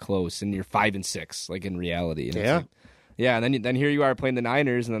you're that close and you're 5-6, like in reality. And yeah. Like, yeah, and then here you are playing the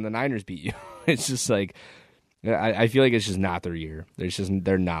Niners, and then the Niners beat you. It's just like I feel like it's just not their year.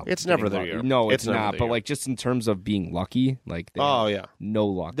 They're not. It's never their year. No, it's not. But like just in terms of being lucky, like no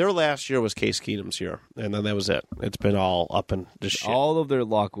luck. Their last year was Case Keenum's year, and then that was it. It's been all up and just shit. All of their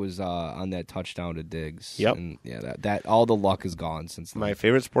luck was on that touchdown to Diggs. Yep. And that all the luck is gone since then. My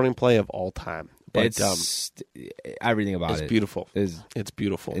favorite sporting play of all time. But it's everything about it's beautiful. It's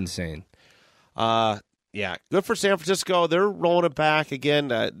beautiful. Insane. Yeah, good for San Francisco. They're rolling it back again.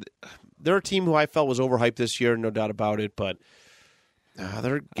 They're a team who I felt was overhyped this year, no doubt about it. But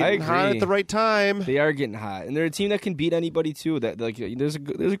they're getting hot at the right time. They are getting hot, and they're a team that can beat anybody too. That like there's a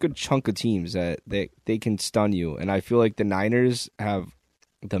good chunk of teams that they can stun you, and I feel like the Niners have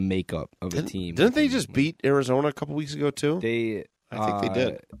the makeup of a team. Didn't they just beat Arizona a couple weeks ago too? I think they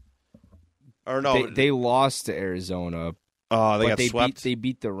did. Or no, they lost to Arizona. Oh, they got swept. They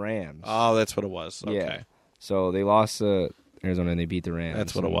beat the Rams. Oh, that's what it was. Okay. Yeah. So they lost to Arizona and they beat the Rams.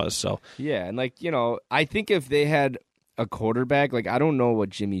 That's what it was. So yeah, and like I think if they had a quarterback, like I don't know what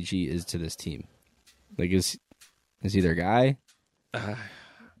Jimmy G is to this team. Like is he their guy?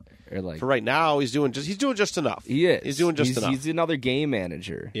 Or like for right now, he's doing just enough. He is. He's doing just enough. He's another game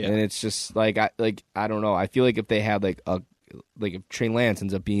manager. Yeah. And it's just like I don't know. I feel like if they had if Trey Lance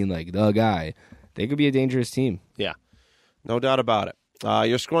ends up being like the guy, they could be a dangerous team. Yeah. No doubt about it.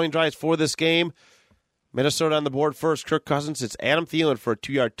 Your scoring drives for this game. Minnesota on the board first. Kirk Cousins. It's Adam Thielen for a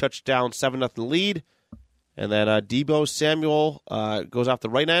 2-yard touchdown, 7-0 lead. And then Deebo Samuel goes off the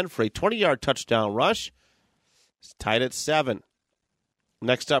right end for a 20-yard touchdown rush. It's tied at 7.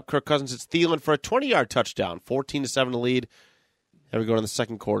 Next up, Kirk Cousins. It's Thielen for a 20-yard touchdown, 14-7 lead. And we go to the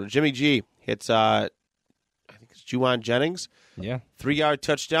second quarter. Jimmy G hits, I think it's Juwan Jennings. Yeah. 3-yard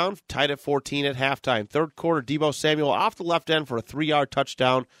touchdown, tied at 14 at halftime. Third quarter, Deebo Samuel off the left end for a 3-yard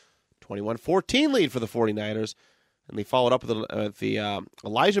touchdown, 21-14 lead for the 49ers. And they followed up with the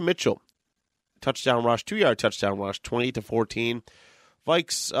Elijah Mitchell touchdown rush, 2-yard touchdown rush, 28-14.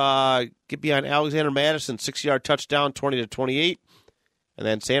 Vikes get behind Alexander Madison, 6-yard touchdown, 20-28. And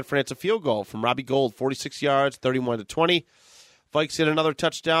then San Francisco field goal from Robbie Gould, 46 yards, 31-20. Vikes hit another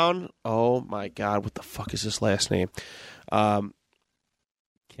touchdown. Oh, my God. What the fuck is his last name? Well,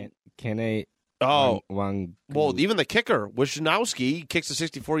 even the kicker, Wisnowski, kicks a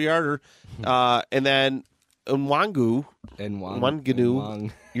 64-yarder. And then Nwangwu.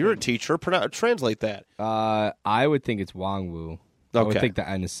 You're a teacher. Translate that. I would think it's Wangwu. Okay. I would think the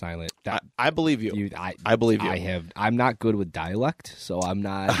N is silent. I believe you. I believe you. I'm not good with dialect, so I'm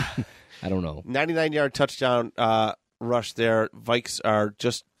not. I don't know. 99-yard touchdown rush there. Vikes are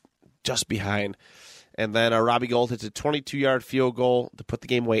just behind. And then Robbie Gould hits a 22-yard field goal to put the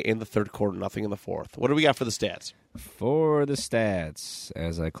game away in the third quarter, nothing in the fourth. What do we got for the stats? For the stats,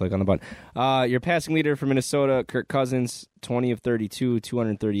 as I click on the button. Your passing leader for Minnesota, Kirk Cousins, 20 of 32,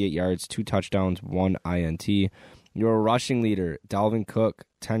 238 yards, 2 touchdowns, 1 INT. Your rushing leader, Dalvin Cook,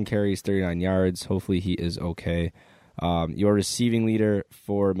 10 carries, 39 yards. Hopefully he is okay. Your receiving leader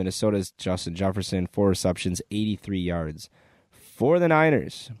for Minnesota is Justin Jefferson, 4 receptions, 83 yards. For the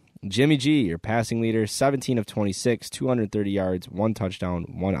Niners, Jimmy G, your passing leader, 17 of 26, 230 yards, 1 touchdown,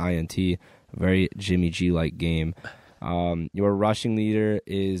 1 INT. A very Jimmy G-like game. Your rushing leader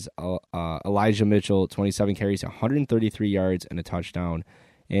is Elijah Mitchell, 27 carries, 133 yards, and a touchdown.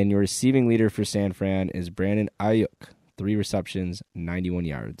 And your receiving leader for San Fran is Brandon Ayuk, 3 receptions, 91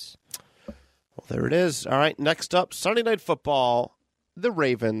 yards. Well, there it is. All right, next up, Sunday Night Football, the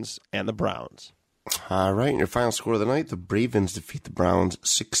Ravens and the Browns. All right, and your final score of the night, the Ravens defeat the Browns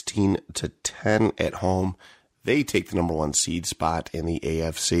 16-10 at home. They take the number 1 seed spot in the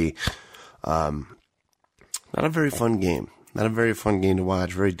AFC. Not a very fun game. Not a very fun game to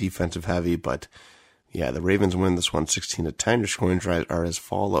watch. Very defensive heavy, but yeah, the Ravens win this one 16-10. Your scoring drives are as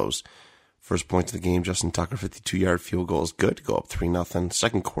follows. First point of the game, Justin Tucker, 52-yard field goal is good. Go up 3-0.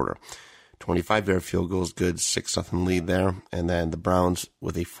 Second quarter, 25-yard field goal is good. 6-0 lead there. And then the Browns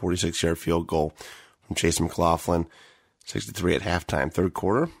with a 46-yard field goal from Chase McLaughlin, 63 at halftime. Third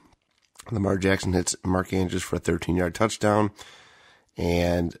quarter, Lamar Jackson hits Mark Andrews for a 13-yard touchdown.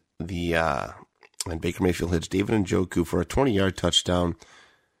 And Baker Mayfield hits David Njoku for a 20-yard touchdown.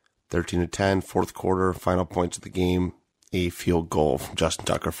 13-10. Fourth quarter, final points of the game. A field goal from Justin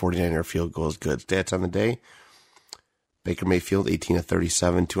Tucker, 49-yard field goal is good. Stats on the day: Baker Mayfield,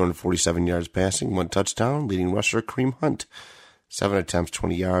 18-37, 247 yards passing, 1 touchdown. Leading rusher, Kareem Hunt, 7 attempts,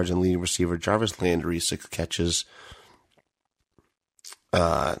 20 yards. And leading receiver, Jarvis Landry, 6 catches,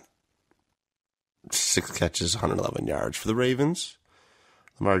 111 yards. For the Ravens,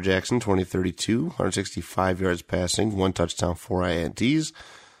 Lamar Jackson, 20-32, 165 yards passing, 1 touchdown, 4 INTs.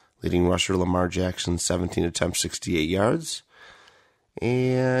 Leading rusher, Lamar Jackson, 17 attempts, 68 yards.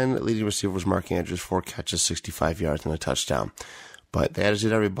 And leading receiver was Mark Andrews, 4 catches, 65 yards, and a touchdown. But that is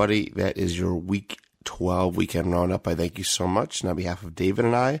it, everybody. That is your Week 12 weekend roundup. I thank you so much. And on behalf of David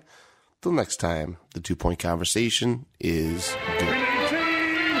and I, till next time, the 2 Point Conversation is good.